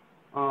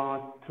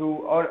through,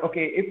 or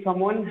okay, if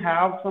someone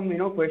have some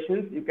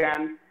questions, you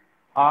can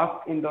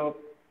ask in the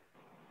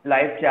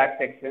live chat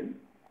section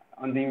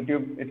on the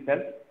YouTube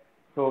itself.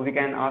 So we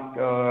can ask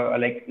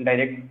like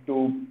direct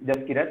to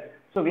Jaskirat.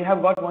 So we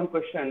have got one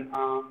question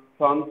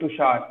from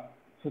Tushar.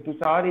 So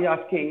Tushar is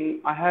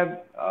asking, I have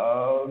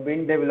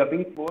been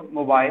developing for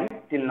mobile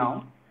till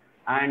now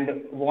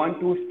and want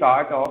to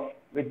start off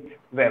with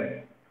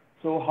web.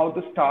 So how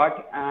to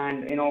start,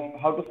 and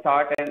how to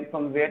start and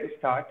from where to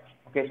start.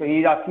 Okay, so he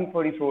is asking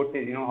for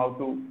resources,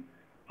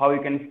 how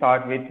you can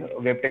start with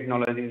web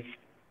technologies,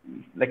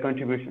 like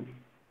contributions.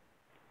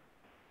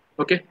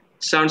 Okay,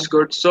 sounds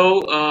good. So,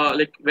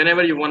 like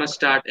whenever you want to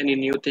start any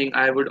new thing,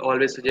 I would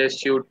always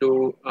suggest you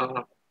to,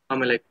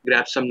 like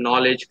grab some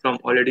knowledge from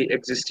already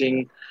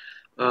existing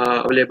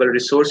available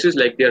resources.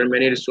 Like there are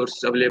many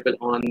resources available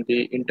on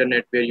the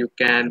internet where you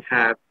can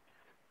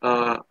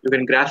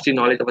grasp the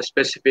knowledge of a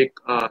specific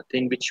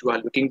thing which you are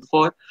looking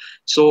for.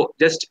 So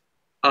just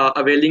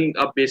availing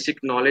a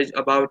basic knowledge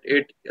about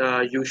it,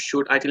 you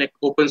should, I think, like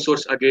open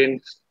source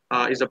again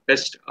is the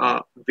best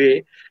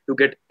way to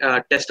get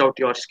test out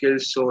your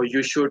skills. So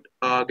you should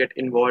get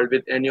involved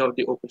with any of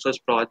the open source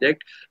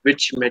project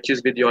which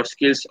matches with your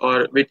skills,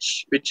 or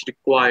which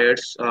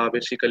requires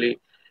basically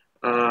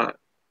uh,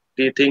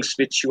 the things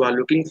which you are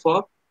looking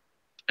for.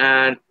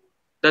 And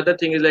the other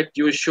thing is like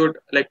you should,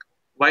 like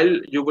while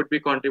you would be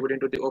contributing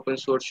to the open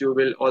source, you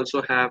will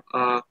also have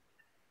a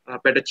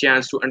better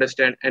chance to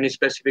understand any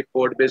specific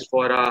code base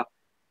for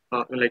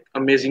like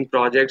amazing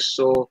projects.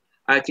 So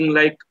I think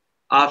like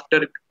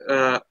after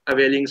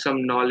availing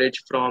some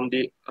knowledge from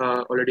the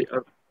already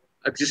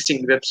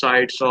existing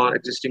websites or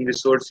existing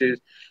resources,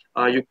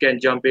 you can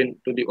jump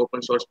into the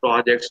open source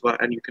projects,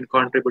 and you can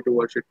contribute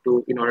towards it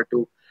to in order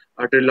to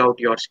drill out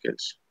your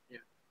skills. Yeah.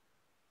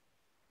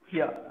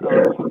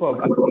 Yeah,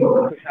 superb. I think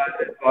Tushar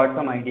has got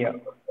some idea.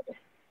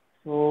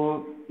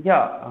 So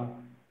yeah,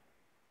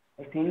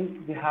 I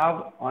think we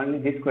have only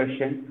this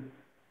question.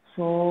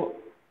 So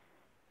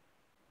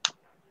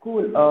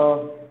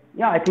cool.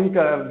 Yeah, I think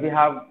we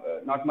have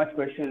not much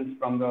questions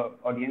from the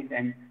audience,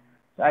 and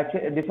so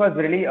actually this was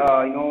really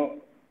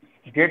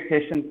great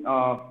session,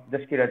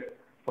 Jaskirat,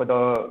 for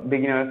the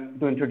beginners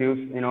to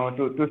introduce,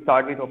 to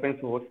start with open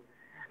source.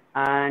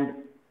 And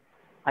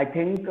I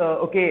think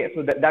okay,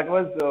 so that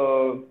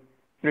was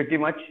pretty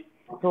much.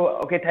 So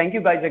okay, thank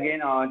you guys again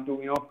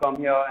to come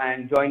here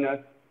and join us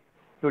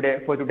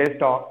today for today's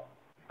talk.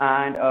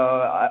 And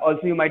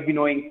also you might be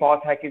knowing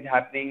FOSS Hack is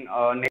happening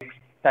next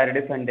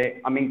Saturday,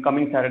 Sunday. I mean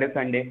coming Saturday,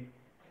 Sunday,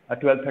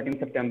 12, 13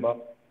 September.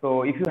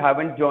 So if you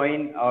haven't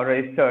joined or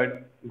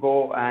registered,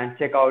 go and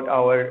check out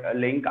our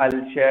link.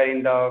 I'll share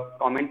in the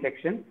comment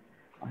section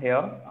here,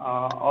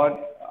 or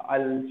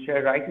I'll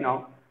share right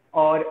now.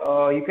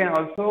 Or you can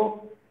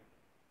also,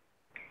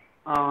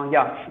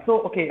 yeah.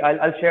 So okay,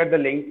 I'll share the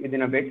link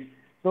within a bit.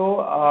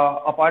 So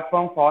apart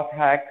from FOSS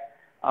Hack,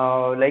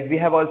 like we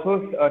have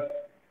also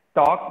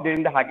talked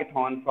during the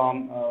hackathon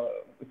from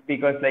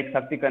speakers like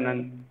Sakti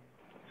Kannan.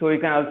 So you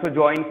can also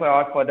join for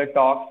our further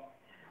talks.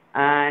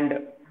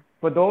 And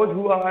for those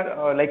who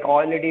are like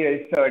already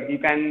registered, you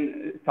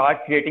can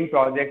start creating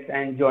projects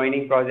and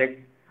joining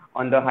projects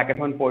on the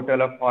hackathon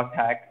portal of FOSS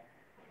Hack.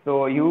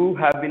 So you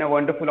have been a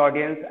wonderful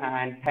audience,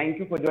 and thank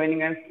you for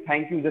joining us.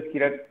 Thank you,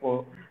 Jaskirat,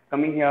 for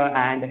coming here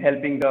and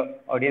helping the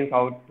audience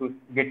out to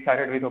get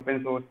started with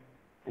open source.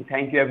 And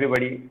thank you,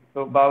 everybody.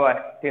 So bye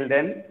bye. Till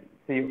then,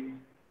 see you.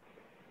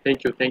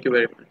 Thank you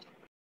very much.